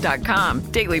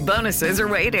LuckyLandSlots.com. Daily bonuses are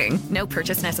waiting. No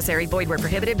purchase necessary. Void where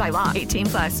prohibited by law.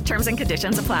 18+. Terms and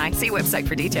conditions apply. See website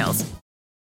for details.